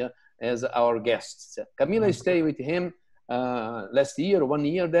you here as our guest. Camila stayed with him last year, 1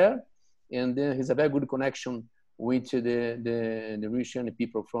 year there, and he's a very good connection with the Russian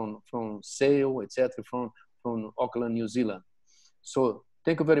people from Sale, etc., from Auckland, New Zealand. So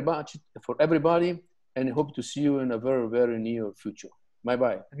thank you very much for everybody, and I hope to see you in a very, very near future.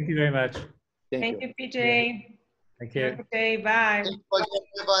 Bye-bye. Thank you very much. Thank you, PJ. Thank you. Okay, bye.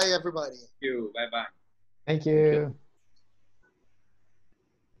 Bye, everybody. Thank you. Bye-bye. Thank you.